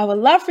would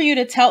love for you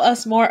to tell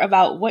us more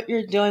about what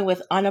you're doing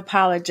with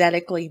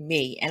Unapologetically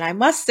Me. And I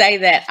must say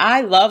that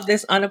I love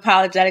this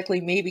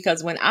Unapologetically Me,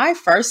 because when I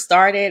first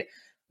started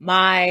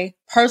my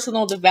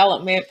personal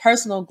development,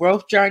 personal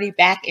growth journey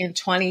back in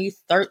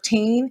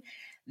 2013,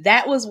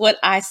 that was what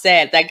I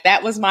said. Like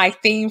that was my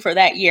theme for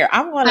that year.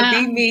 I'm going to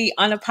be me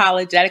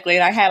unapologetically.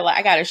 And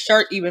I got a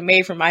shirt even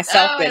made for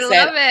myself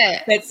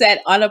that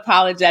said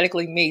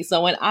Unapologetically Me.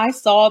 So when I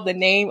saw the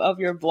name of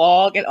your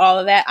blog and all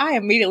of that, I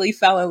immediately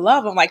fell in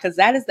love. I'm like, because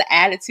that is the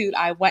attitude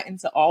I went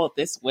into all of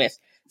this with.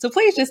 So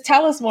please just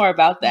tell us more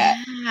about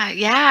that.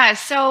 Yeah.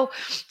 So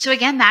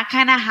again, that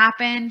kind of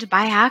happened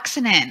by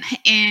accident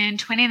in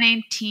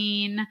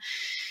 2019.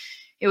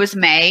 It was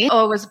May.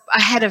 Oh, it was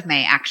ahead of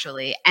May,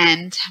 actually.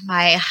 And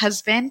my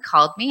husband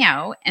called me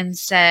out and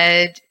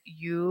said,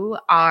 you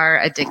are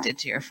addicted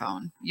to your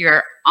phone.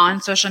 You're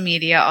on social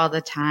media all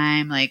the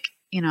time, like,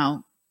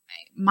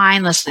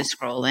 mindlessly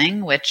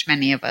scrolling, which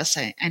many of us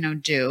I know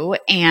do.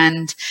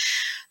 And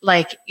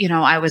like,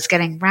 I was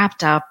getting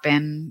wrapped up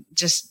in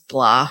just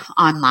blah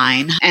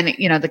online and,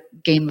 the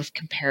game of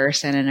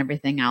comparison and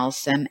everything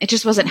else. And it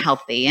just wasn't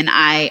healthy. And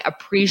I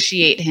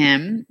appreciate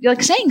him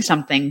like saying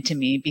something to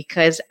me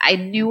because I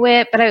knew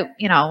it, but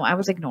I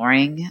was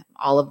ignoring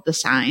all of the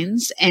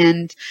signs.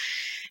 And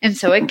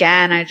so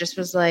again, I just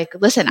was like,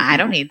 listen, I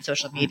don't need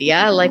social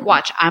media. Like,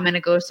 watch, I'm going to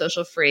go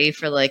social free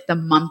for like the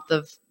month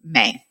of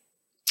May.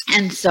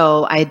 And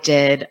so I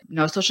did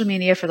no social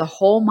media for the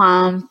whole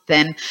month.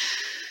 And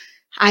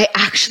I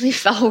actually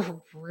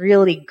felt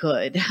really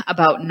good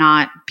about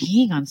not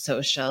being on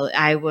social.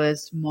 I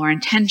was more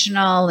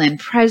intentional and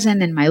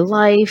present in my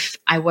life.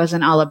 I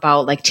wasn't all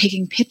about like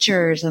taking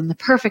pictures and the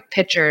perfect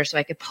pictures so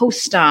I could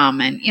post them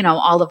and,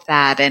 all of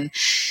that.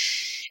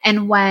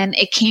 And when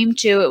it came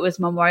to, it was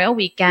Memorial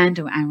Weekend.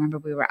 I remember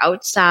we were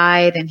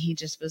outside and he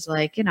just was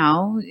like,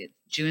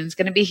 June's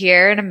going to be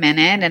here in a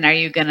minute. And are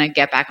you going to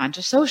get back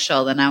onto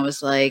social? And I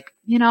was like,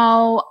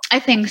 I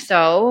think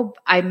so.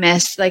 I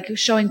miss like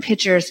showing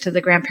pictures to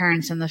the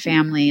grandparents and the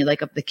family,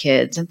 like of the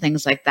kids and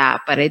things like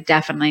that. But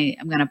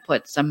I'm going to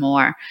put some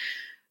more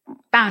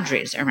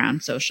boundaries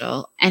around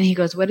social. And he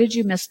goes, what did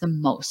you miss the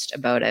most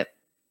about it?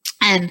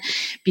 And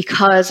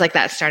because like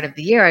that start of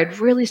the year, I'd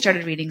really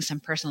started reading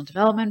some personal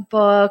development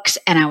books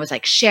and I was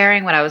like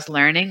sharing what I was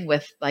learning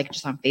with like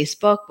just on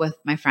Facebook with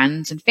my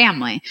friends and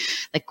family,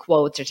 like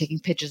quotes or taking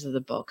pictures of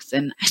the books.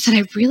 And I said,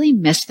 I really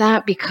missed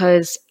that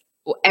because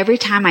every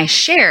time I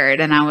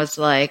shared and I was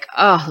like,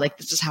 oh, like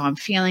this is how I'm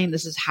feeling.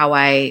 This is how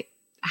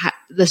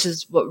this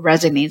is what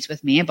resonates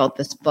with me about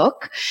this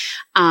book.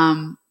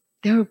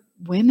 There were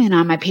women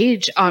on my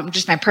page,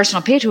 just my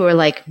personal page who were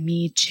like,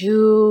 me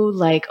too.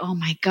 Like, oh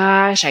my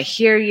gosh, I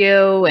hear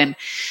you. And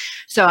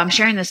so I'm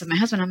sharing this with my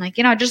husband. I'm like,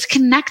 just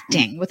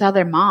connecting with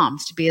other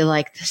moms to be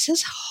like, this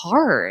is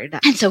hard.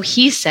 And so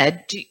he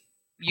said,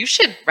 you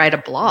should write a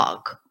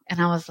blog.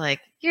 And I was like,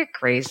 you're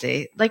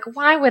crazy. Like,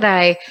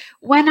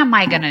 when am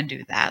I going to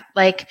do that?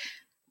 Like,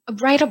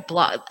 write a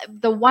blog.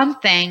 The one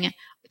thing,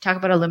 talk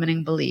about a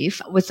limiting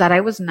belief, was that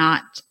I was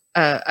not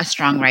a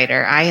strong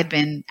writer. I had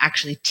been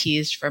actually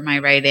teased for my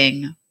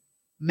writing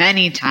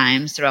many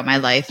times throughout my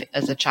life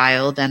as a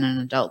child and an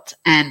adult.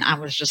 And I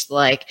was just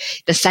like,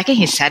 the second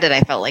he said it, I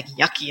felt like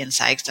yucky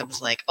inside because I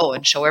was like, oh,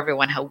 and show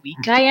everyone how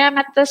weak I am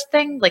at this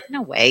thing? Like,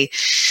 no way.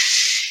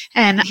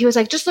 And he was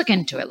like, just look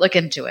into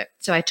it.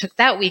 So I took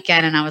that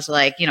weekend and I was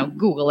like,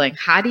 Googling,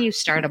 how do you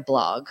start a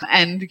blog?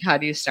 And how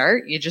do you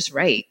start? You just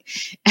write.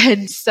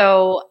 And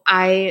so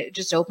I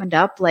just opened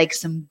up like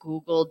some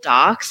Google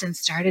Docs and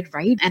started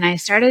writing. And I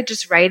started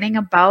just writing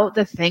about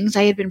the things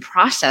I had been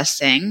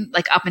processing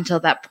like up until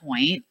that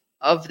point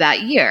of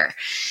that year.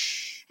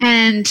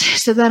 And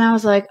so then I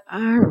was like,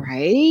 all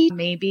right,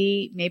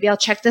 maybe I'll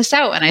check this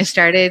out. And I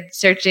started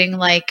searching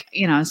like,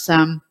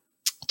 some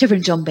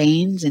different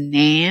domains and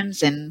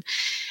names. And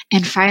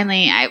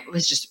finally I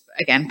was just,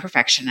 again,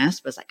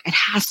 perfectionist, was like, it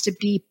has to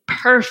be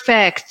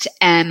perfect.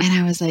 And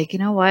I was like, you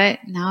know what?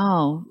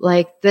 No,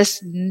 like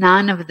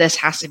none of this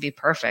has to be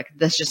perfect.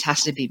 This just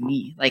has to be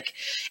me. Like,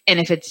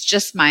 and if it's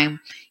just my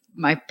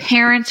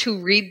parents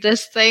who read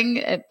this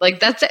thing,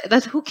 like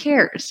that's who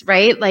cares,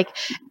 right? Like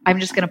I'm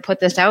just going to put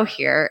this out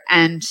here.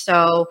 And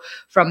so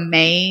from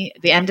the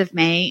end of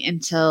May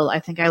until I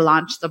think I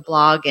launched the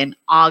blog in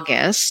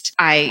August,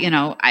 I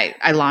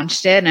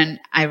launched it and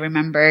I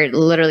remember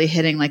literally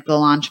hitting like the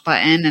launch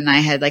button and I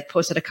had like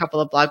posted a couple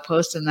of blog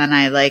posts and then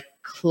I like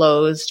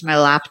closed my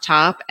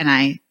laptop and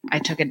I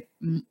took a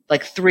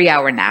like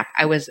 3-hour nap.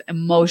 I was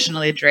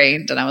emotionally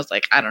drained and I was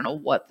like, I don't know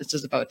what this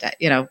is about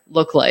to,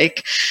 look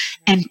like.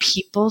 And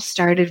people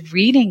started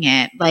reading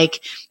it,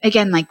 like,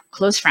 again, like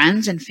close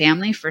friends and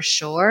family for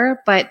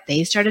sure, but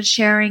they started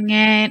sharing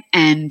it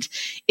and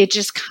it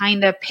just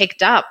kind of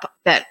picked up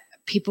that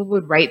people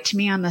would write to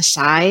me on the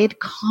side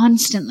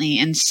constantly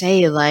and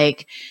say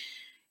like,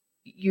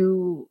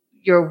 your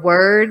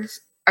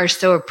words are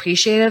so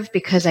appreciative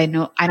because I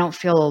know I don't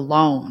feel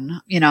alone,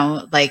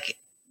 like,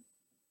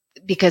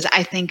 because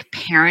I think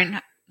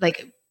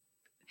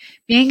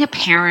being a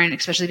parent,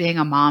 especially being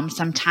a mom,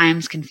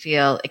 sometimes can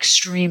feel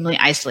extremely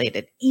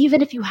isolated.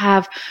 Even if you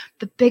have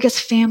the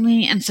biggest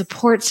family and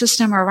support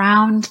system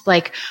around,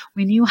 like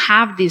when you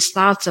have these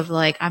thoughts of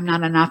like, I'm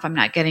not enough, I'm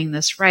not getting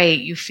this right,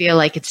 you feel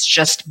like it's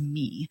just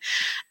me.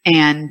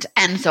 And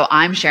so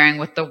I'm sharing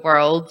with the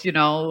world,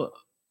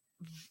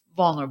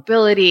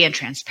 vulnerability and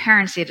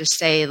transparency to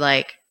say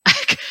like,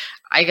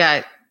 I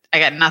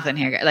got nothing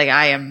here. Like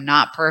I am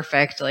not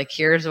perfect. Like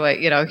here's where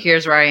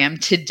I am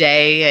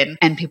today.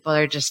 And people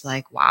are just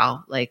like,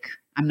 wow, like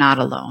I'm not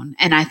alone.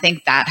 And I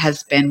think that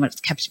has been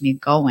what's kept me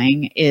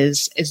going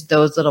is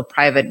those little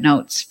private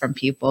notes from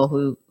people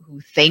who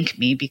thank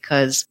me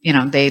because,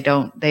 they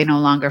no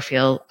longer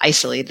feel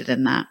isolated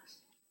in that.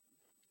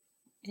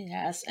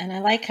 Yes. And I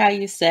like how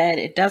you said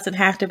it doesn't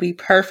have to be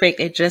perfect.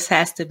 It just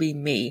has to be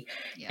me.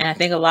 Yeah. And I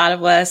think a lot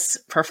of us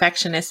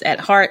perfectionists at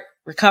heart,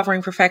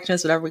 recovering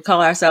perfectionists, whatever we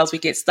call ourselves, we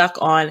get stuck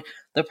on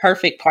the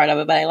perfect part of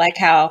it. But I like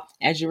how,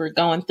 as you were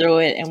going through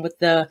it and with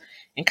the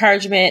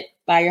encouragement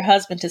by your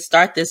husband to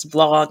start this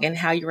blog and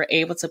how you were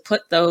able to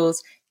put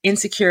those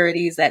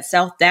insecurities, that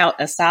self-doubt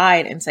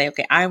aside and say,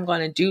 okay, I'm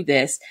going to do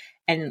this.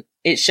 And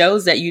it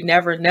shows that you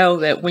never know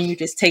that when you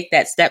just take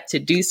that step to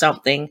do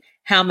something,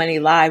 how many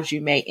lives you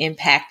may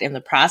impact in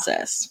the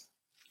process.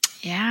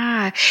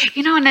 Yeah.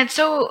 And it's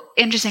so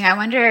interesting. I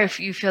wonder if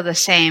you feel the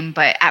same,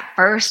 but at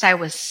first I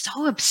was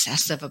so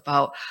obsessive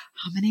about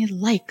how many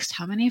likes,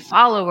 how many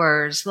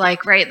followers,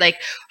 right?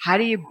 Like, how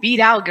do you beat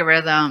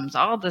algorithms,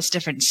 all this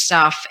different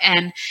stuff.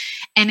 And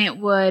it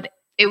would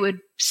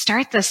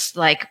start this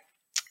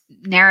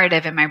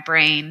narrative in my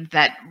brain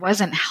that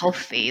wasn't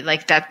healthy.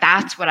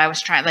 That's what I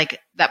was trying,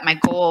 that my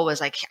goal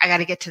was I got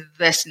to get to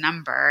this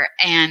number.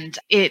 And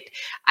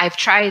I've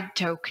tried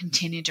to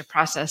continue to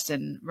process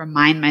and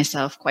remind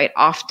myself quite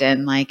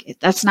often,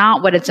 that's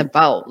not what it's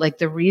about.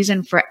 The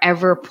reason for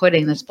ever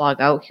putting this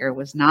blog out here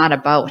was not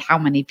about how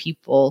many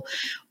people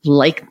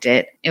liked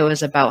it. It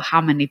was about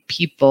how many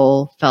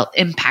people felt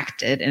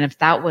impacted. And if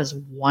that was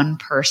one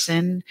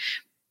person,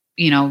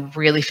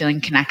 really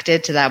feeling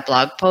connected to that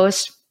blog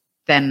post,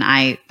 then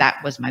that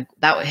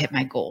would hit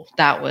my goal.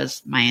 That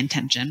was my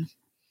intention.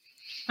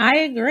 I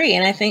agree.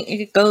 And I think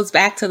it goes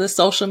back to the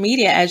social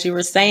media, as you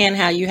were saying,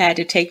 how you had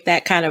to take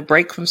that kind of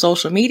break from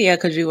social media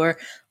because you were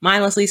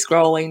mindlessly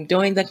scrolling,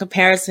 doing the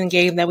comparison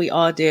game that we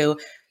all do,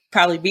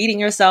 probably beating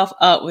yourself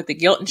up with the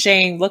guilt and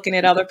shame, looking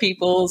at other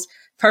people's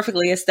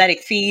perfectly aesthetic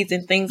feeds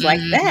and things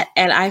like that.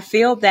 And I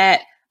feel that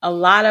a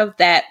lot of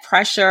that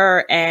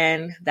pressure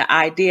and the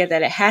idea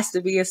that it has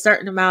to be a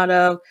certain amount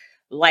of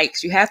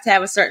likes, you have to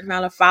have a certain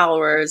amount of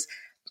followers,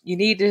 you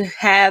need to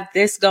have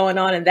this going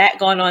on and that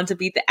going on to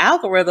beat the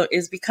algorithm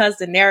is because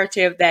the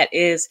narrative that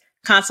is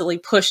constantly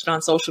pushed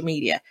on social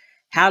media.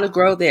 How to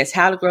grow this,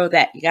 how to grow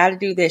that. You got to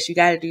do this, you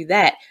got to do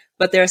that.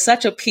 But there's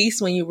such a piece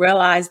when you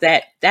realize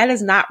that that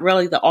is not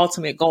really the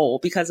ultimate goal,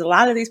 because a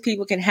lot of these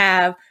people can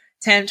have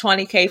 10,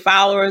 20K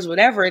followers,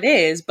 whatever it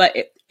is. But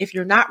if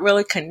you're not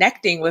really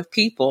connecting with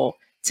people,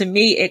 to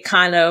me, it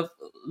kind of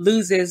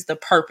loses the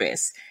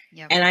purpose.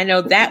 Yep. And I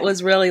know that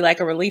was really a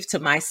relief to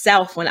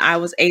myself when I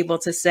was able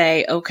to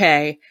say,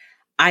 okay,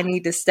 I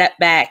need to step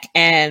back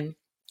and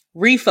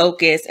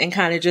refocus and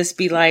kind of just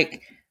be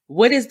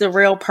what is the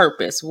real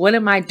purpose? What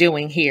am I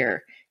doing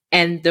here?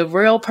 And the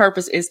real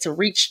purpose is to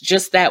reach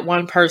just that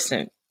one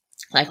person.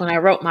 When I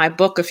wrote my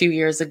book a few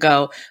years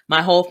ago,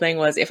 my whole thing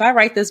was, if I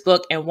write this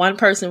book and one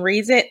person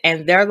reads it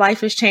and their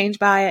life is changed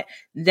by it,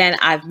 then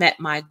I've met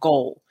my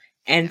goal.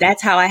 And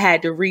that's how I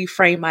had to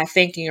reframe my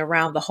thinking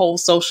around the whole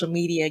social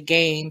media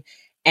game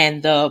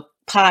and the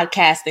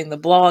podcasting, the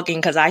blogging,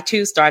 because I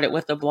too started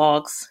with the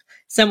blogs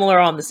similar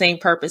on the same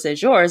purpose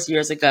as yours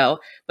years ago.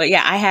 But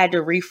yeah, I had to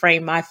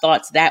reframe my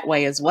thoughts that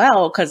way as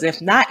well, because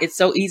if not, it's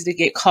so easy to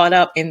get caught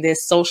up in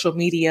this social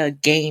media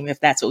game, if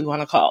that's what we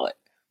want to call it.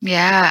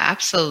 Yeah,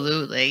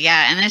 absolutely.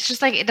 Yeah. And it's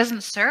just it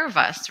doesn't serve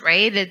us,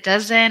 right? It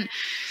doesn't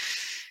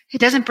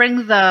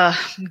bring the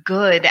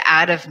good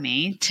out of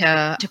me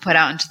to put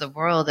out into the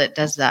world. It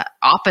does the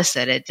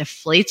opposite. It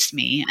deflates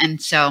me.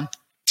 And so I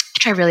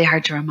try really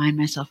hard to remind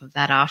myself of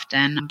that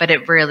often, but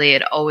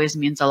it always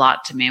means a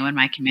lot to me when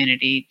my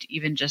community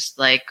even just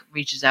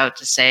reaches out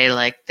to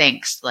say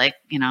thanks,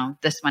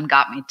 this one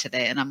got me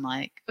today. And I'm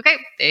okay,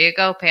 there you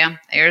go, Pam.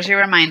 Here's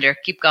your reminder.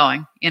 Keep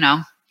going,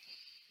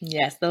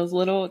 Yes, those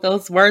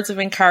words of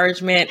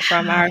encouragement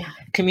from our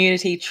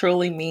community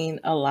truly mean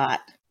a lot.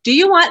 Do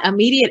you want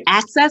immediate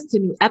access to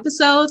new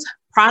episodes,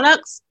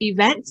 products,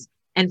 events,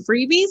 and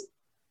freebies?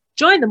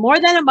 Join the More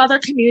Than a Mother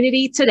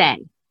community today.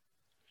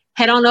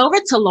 Head on over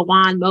to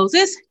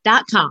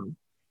LawanMoses.com.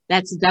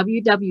 That's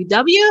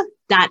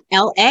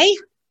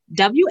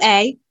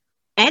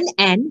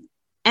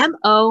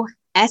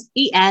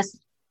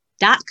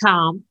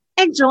www.LaWannMoses.com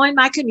and join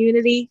my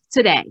community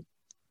today.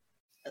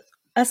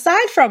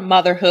 Aside from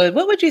motherhood,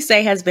 what would you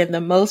say has been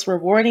the most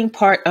rewarding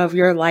part of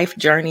your life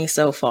journey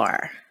so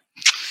far?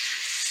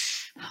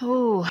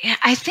 Oh, yeah,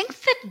 I think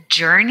the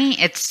journey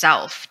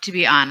itself, to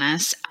be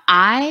honest,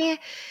 I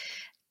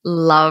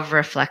love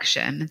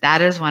reflection.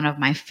 That is one of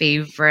my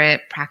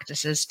favorite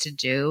practices to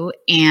do.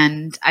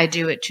 And I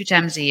do it 2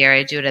 times a year.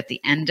 I do it at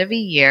the end of a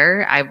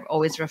year. I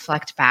always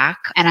reflect back,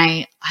 and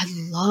I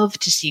love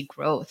to see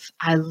growth.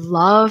 I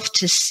love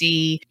to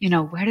see,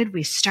 where did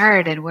we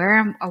start and where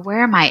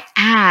am I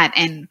at?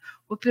 And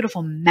what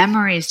beautiful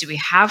memories do we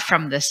have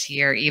from this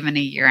year, even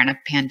a year in a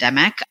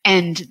pandemic?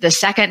 And the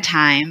second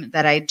time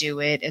that I do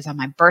it is on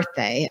my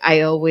birthday.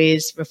 I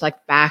always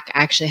reflect back.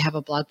 I actually have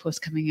a blog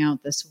post coming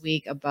out this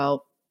week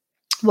about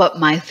what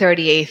my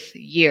 38th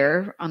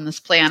year on this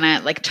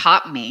planet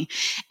taught me.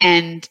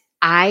 And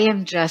I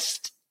am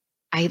just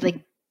I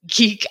like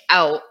geek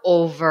out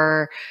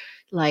over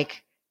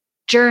like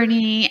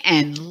journey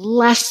and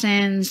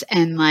lessons,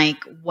 and like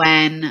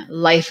when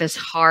life is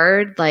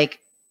hard, like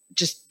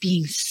just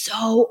being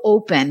so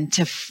open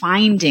to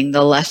finding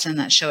the lesson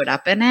that showed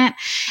up in it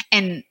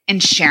and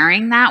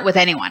sharing that with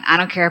anyone. I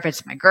don't care if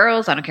it's my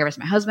girls, I don't care if it's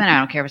my husband, I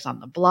don't care if it's on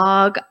the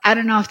blog. I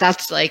don't know if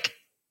that's like,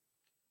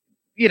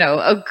 you know,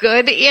 a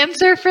good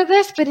answer for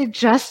this, but it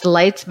just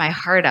lights my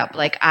heart up.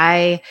 Like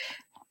I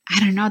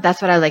don't know.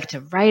 That's what I like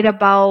to write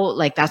about.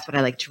 Like, that's what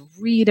I like to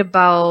read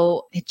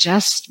about. It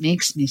just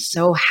makes me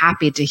so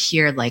happy to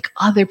hear like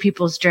other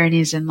people's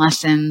journeys and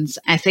lessons.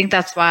 I think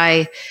that's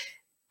why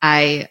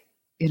I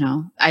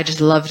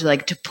just love to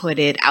like to put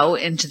it out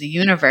into the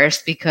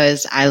universe,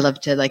 because I love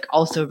to like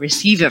also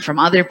receive it from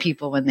other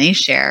people when they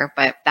share.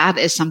 But that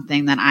is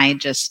something that I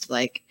just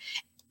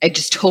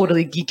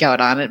totally geek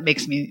out on. It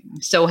makes me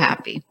so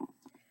happy.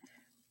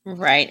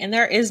 Right. And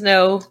there is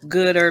no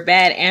good or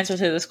bad answer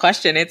to this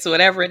question. It's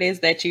whatever it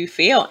is that you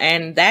feel.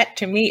 And that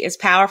to me is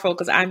powerful,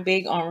 because I'm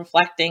big on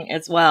reflecting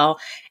as well.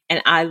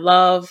 And I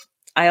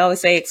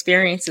always say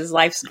experience is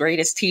life's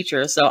greatest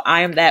teacher. So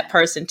I am that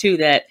person too,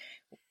 that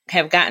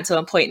have gotten to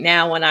a point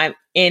now when I'm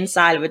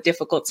inside of a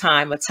difficult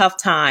time, a tough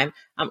time,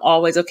 I'm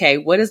always, okay,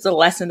 what is the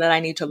lesson that I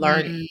need to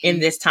learn in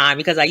this time?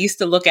 Because I used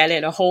to look at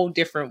it a whole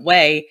different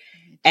way,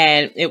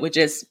 and it would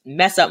just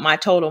mess up my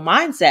total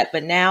mindset.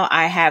 But now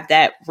I have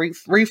that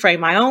reframe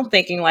my own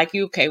thinking, like,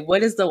 okay,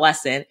 what is the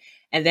lesson?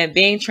 And then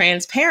being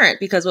transparent,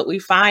 because what we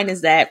find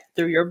is that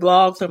through your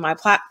blog, through my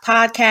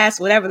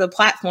podcast, whatever the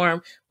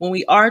platform, when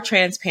we are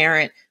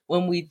transparent,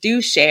 when we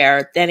do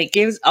share, then it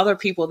gives other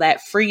people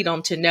that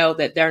freedom to know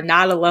that they're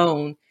not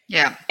alone.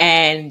 Yeah.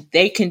 And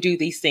they can do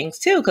these things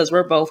too, because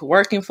we're both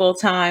working full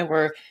time.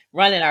 We're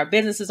running our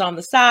businesses on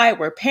the side.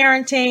 We're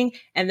parenting.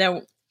 And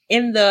then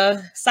in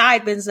the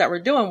side business that we're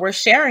doing, we're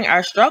sharing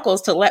our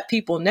struggles to let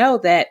people know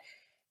that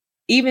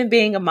even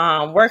being a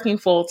mom, working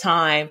full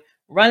time,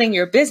 running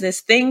your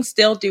business, things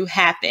still do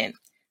happen.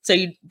 So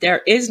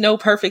there is no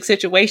perfect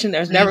situation.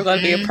 There's never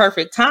going to be a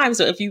perfect time.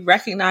 So if you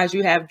recognize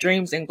you have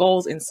dreams and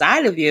goals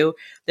inside of you,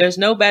 there's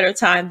no better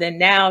time than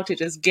now to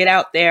just get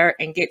out there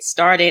and get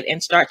started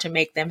and start to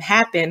make them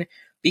happen,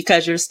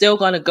 because you're still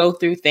going to go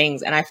through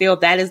things. And I feel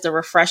that is the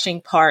refreshing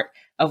part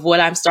of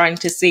what I'm starting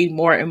to see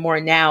more and more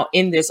now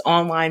in this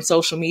online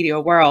social media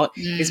world,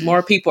 is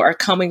more people are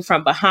coming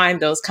from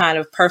behind those kind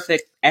of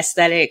perfect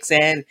aesthetics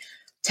and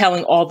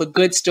telling all the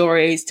good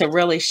stories to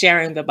really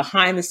sharing the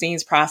behind the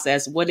scenes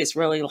process, what it's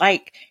really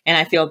like. And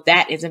I feel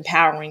that is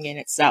empowering in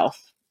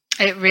itself.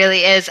 It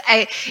really is.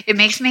 It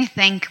makes me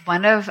think,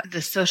 one of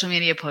the social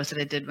media posts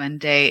that I did one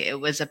day, it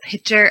was a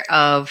picture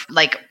of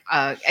like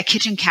a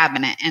kitchen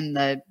cabinet, and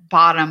the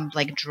bottom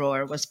like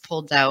drawer was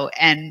pulled out,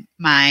 and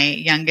my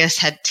youngest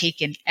had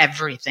taken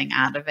everything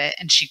out of it,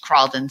 and she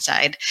crawled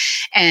inside.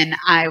 And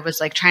I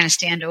was like trying to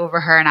stand over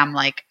her, and I'm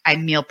like, I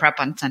meal prep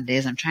on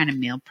Sundays. I'm trying to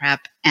meal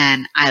prep,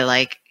 and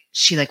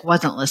she like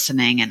wasn't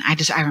listening. And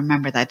I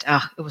remember that,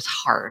 it was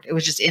hard. It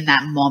was just in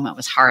that moment, it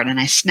was hard.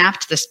 And I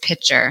snapped this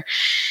picture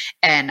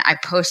and I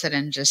posted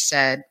and just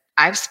said,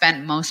 I've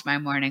spent most of my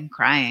morning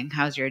crying.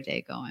 How's your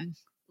day going?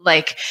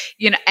 Like,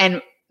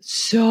 and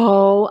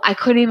so I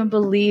couldn't even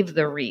believe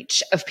the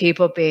reach of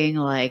people being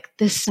like,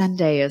 this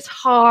Sunday is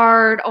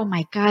hard. Oh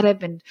my God, I've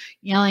been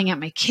yelling at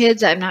my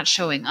kids. I'm not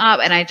showing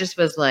up. And I just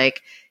was like,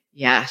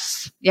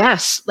 yes.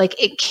 Like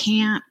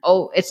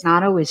it's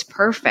not always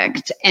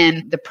perfect.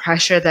 And the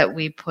pressure that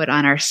we put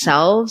on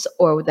ourselves,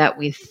 or that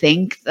we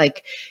think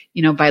like,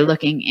 by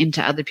looking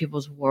into other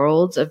people's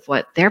worlds of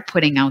what they're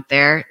putting out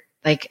there,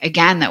 like,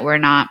 again, that we're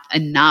not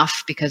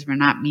enough because we're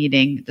not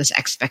meeting this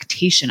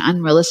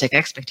unrealistic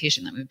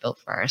expectation that we built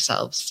for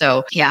ourselves.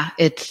 So yeah,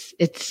 it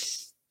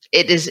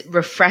is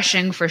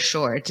refreshing for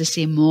sure to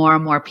see more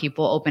and more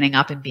people opening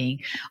up and being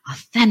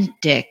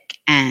authentic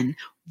and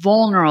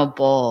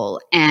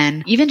vulnerable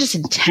and even just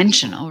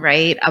intentional,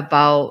 right?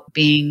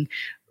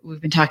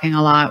 We've been talking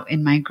a lot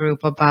in my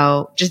group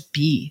about just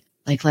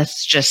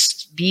let's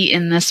just be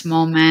in this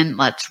moment.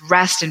 Let's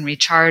rest and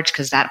recharge,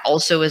 because that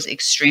also is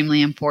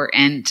extremely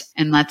important.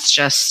 And let's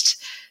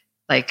just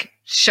like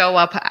show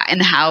up in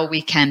how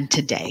we can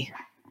today.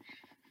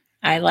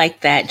 I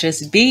like that.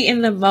 Just be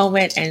in the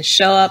moment and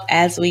show up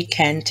as we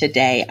can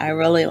today. I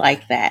really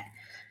like that.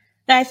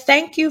 I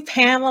thank you,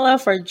 Pamela,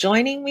 for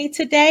joining me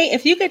today.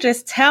 If you could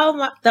just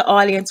tell the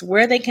audience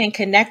where they can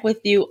connect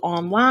with you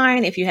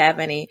online, if you have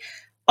any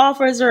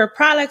offers or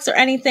products or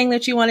anything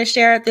that you want to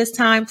share at this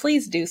time,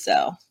 please do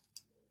so.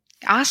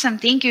 Awesome.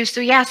 Thank you.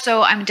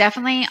 So I'm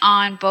definitely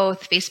on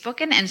both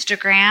Facebook and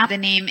Instagram. The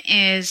name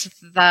is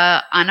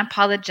the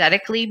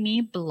Unapologetically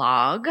Me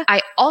blog. I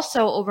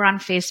also, over on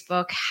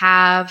Facebook,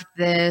 have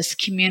this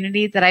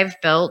community that I've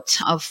built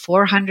of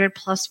 400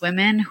 plus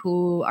women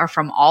who are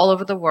from all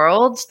over the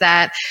world,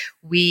 that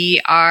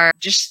we are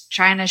just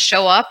trying to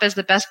show up as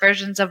the best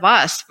versions of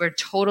us. We're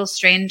total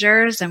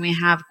strangers, and we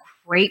have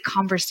great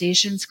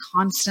conversations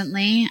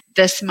constantly.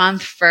 This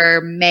month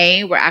for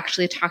May, we're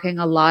actually talking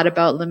a lot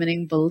about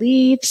limiting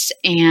beliefs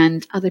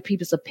and other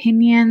people's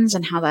opinions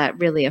and how that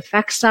really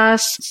affects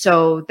us.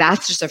 So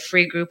that's just a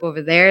free group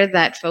over there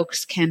that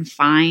folks can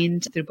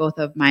find through both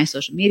of my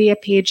social media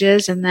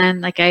pages. And then,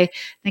 like I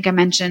think I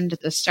mentioned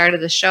at the start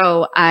of the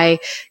show, I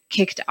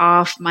kicked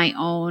off my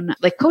own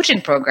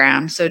coaching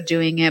program. So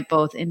doing it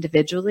both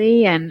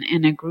individually and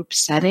in a group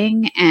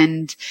setting.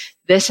 And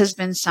this has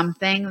been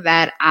something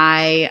that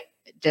I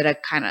did a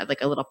kind of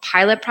a little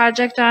pilot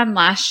project on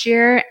last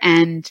year,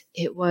 and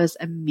it was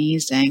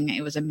amazing.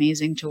 It was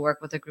amazing to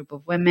work with a group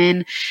of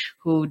women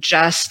who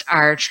just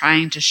are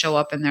trying to show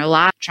up in their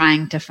life,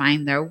 trying to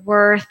find their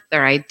worth,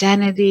 their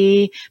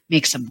identity,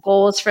 make some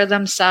goals for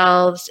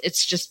themselves.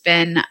 It's just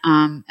been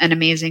an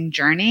amazing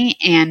journey,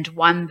 and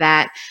one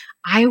that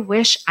I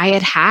wish I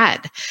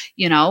had,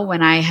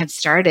 when I had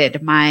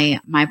started my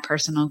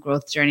personal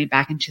growth journey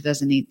back in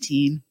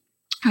 2018.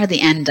 Or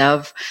the end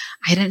of,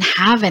 I didn't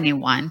have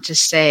anyone to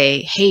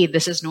say, hey,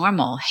 this is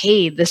normal.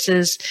 Hey, this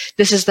is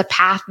the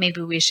path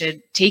maybe we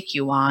should take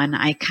you on.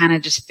 I kind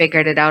of just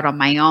figured it out on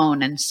my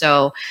own. And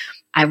so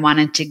I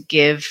wanted to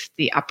give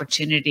the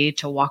opportunity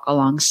to walk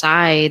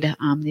alongside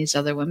these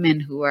other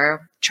women who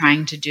are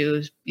trying to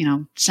do,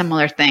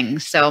 similar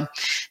things. So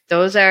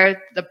those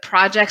are the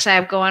projects I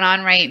have going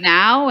on right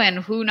now. And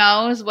who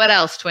knows what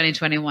else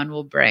 2021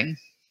 will bring.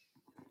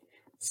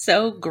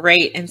 So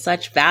great and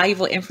such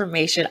valuable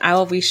information. I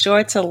will be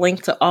sure to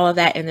link to all of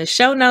that in the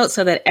show notes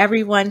so that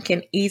everyone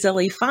can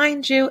easily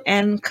find you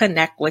and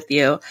connect with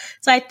you.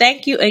 So I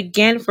thank you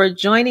again for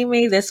joining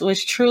me. This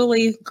was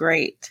truly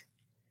great.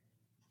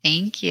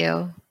 Thank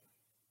you.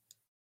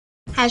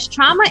 Has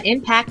trauma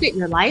impacted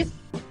your life?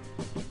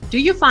 Do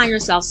you find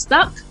yourself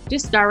stuck,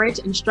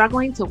 discouraged, and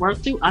struggling to work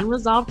through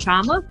unresolved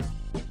trauma?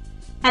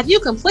 Have you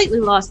completely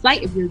lost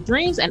sight of your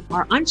dreams and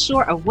are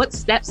unsure of what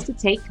steps to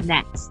take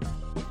next?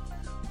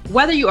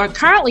 Whether you are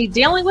currently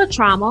dealing with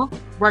trauma,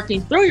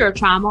 working through your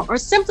trauma, or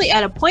simply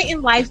at a point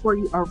in life where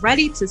you are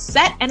ready to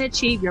set and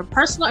achieve your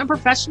personal and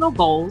professional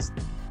goals,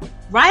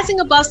 Rising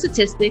Above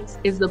Statistics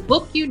is the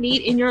book you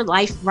need in your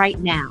life right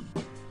now.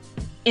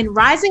 In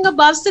Rising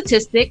Above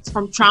Statistics,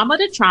 From Trauma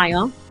to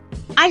Triumph,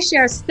 I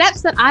share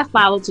steps that I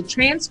followed to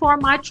transform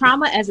my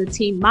trauma as a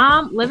teen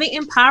mom living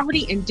in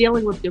poverty and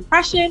dealing with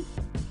depression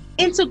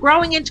into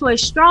growing into a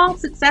strong,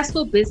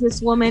 successful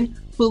businesswoman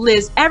who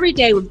lives every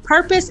day with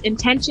purpose,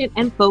 intention,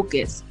 and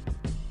focus.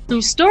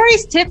 Through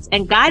stories, tips,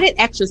 and guided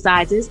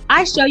exercises,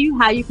 I show you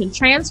how you can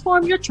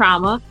transform your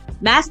trauma,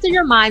 master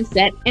your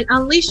mindset, and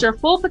unleash your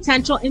full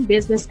potential in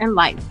business and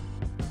life.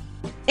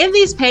 In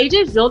these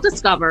pages, you'll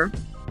discover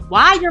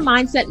why your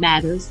mindset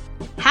matters,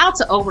 how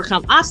to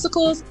overcome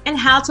obstacles, and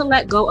how to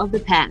let go of the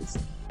past.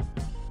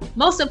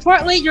 Most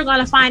importantly, you're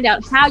going to find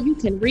out how you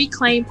can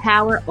reclaim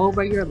power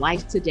over your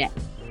life today.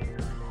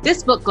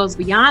 This book goes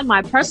beyond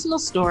my personal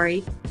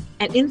story,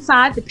 and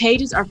inside the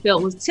pages are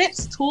filled with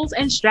tips, tools,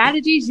 and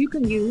strategies you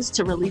can use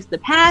to release the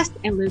past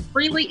and live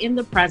freely in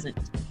the present.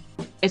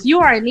 If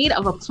you are in need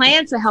of a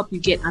plan to help you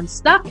get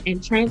unstuck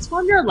and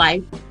transform your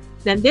life,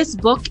 then this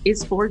book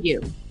is for you.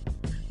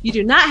 You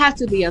do not have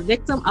to be a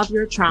victim of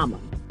your trauma.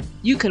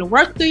 You can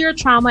work through your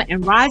trauma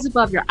and rise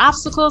above your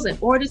obstacles in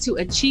order to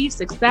achieve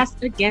success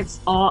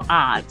against all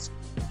odds.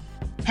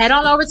 Head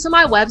on over to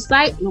my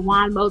website,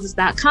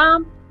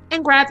 LawanMoses.com,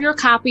 and grab your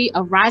copy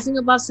of Rising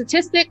Above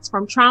Statistics,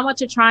 From Trauma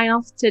to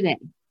Triumph today.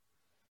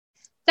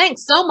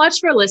 Thanks so much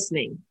for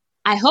listening.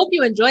 I hope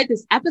you enjoyed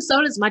this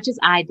episode as much as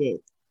I did.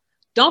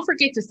 Don't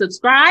forget to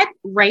subscribe,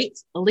 rate,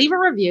 leave a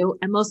review,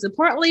 and most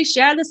importantly,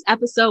 share this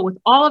episode with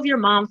all of your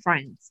mom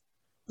friends.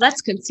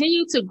 Let's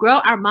continue to grow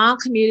our mom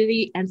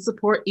community and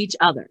support each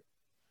other.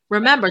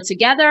 Remember,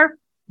 together,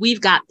 we've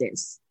got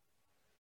this.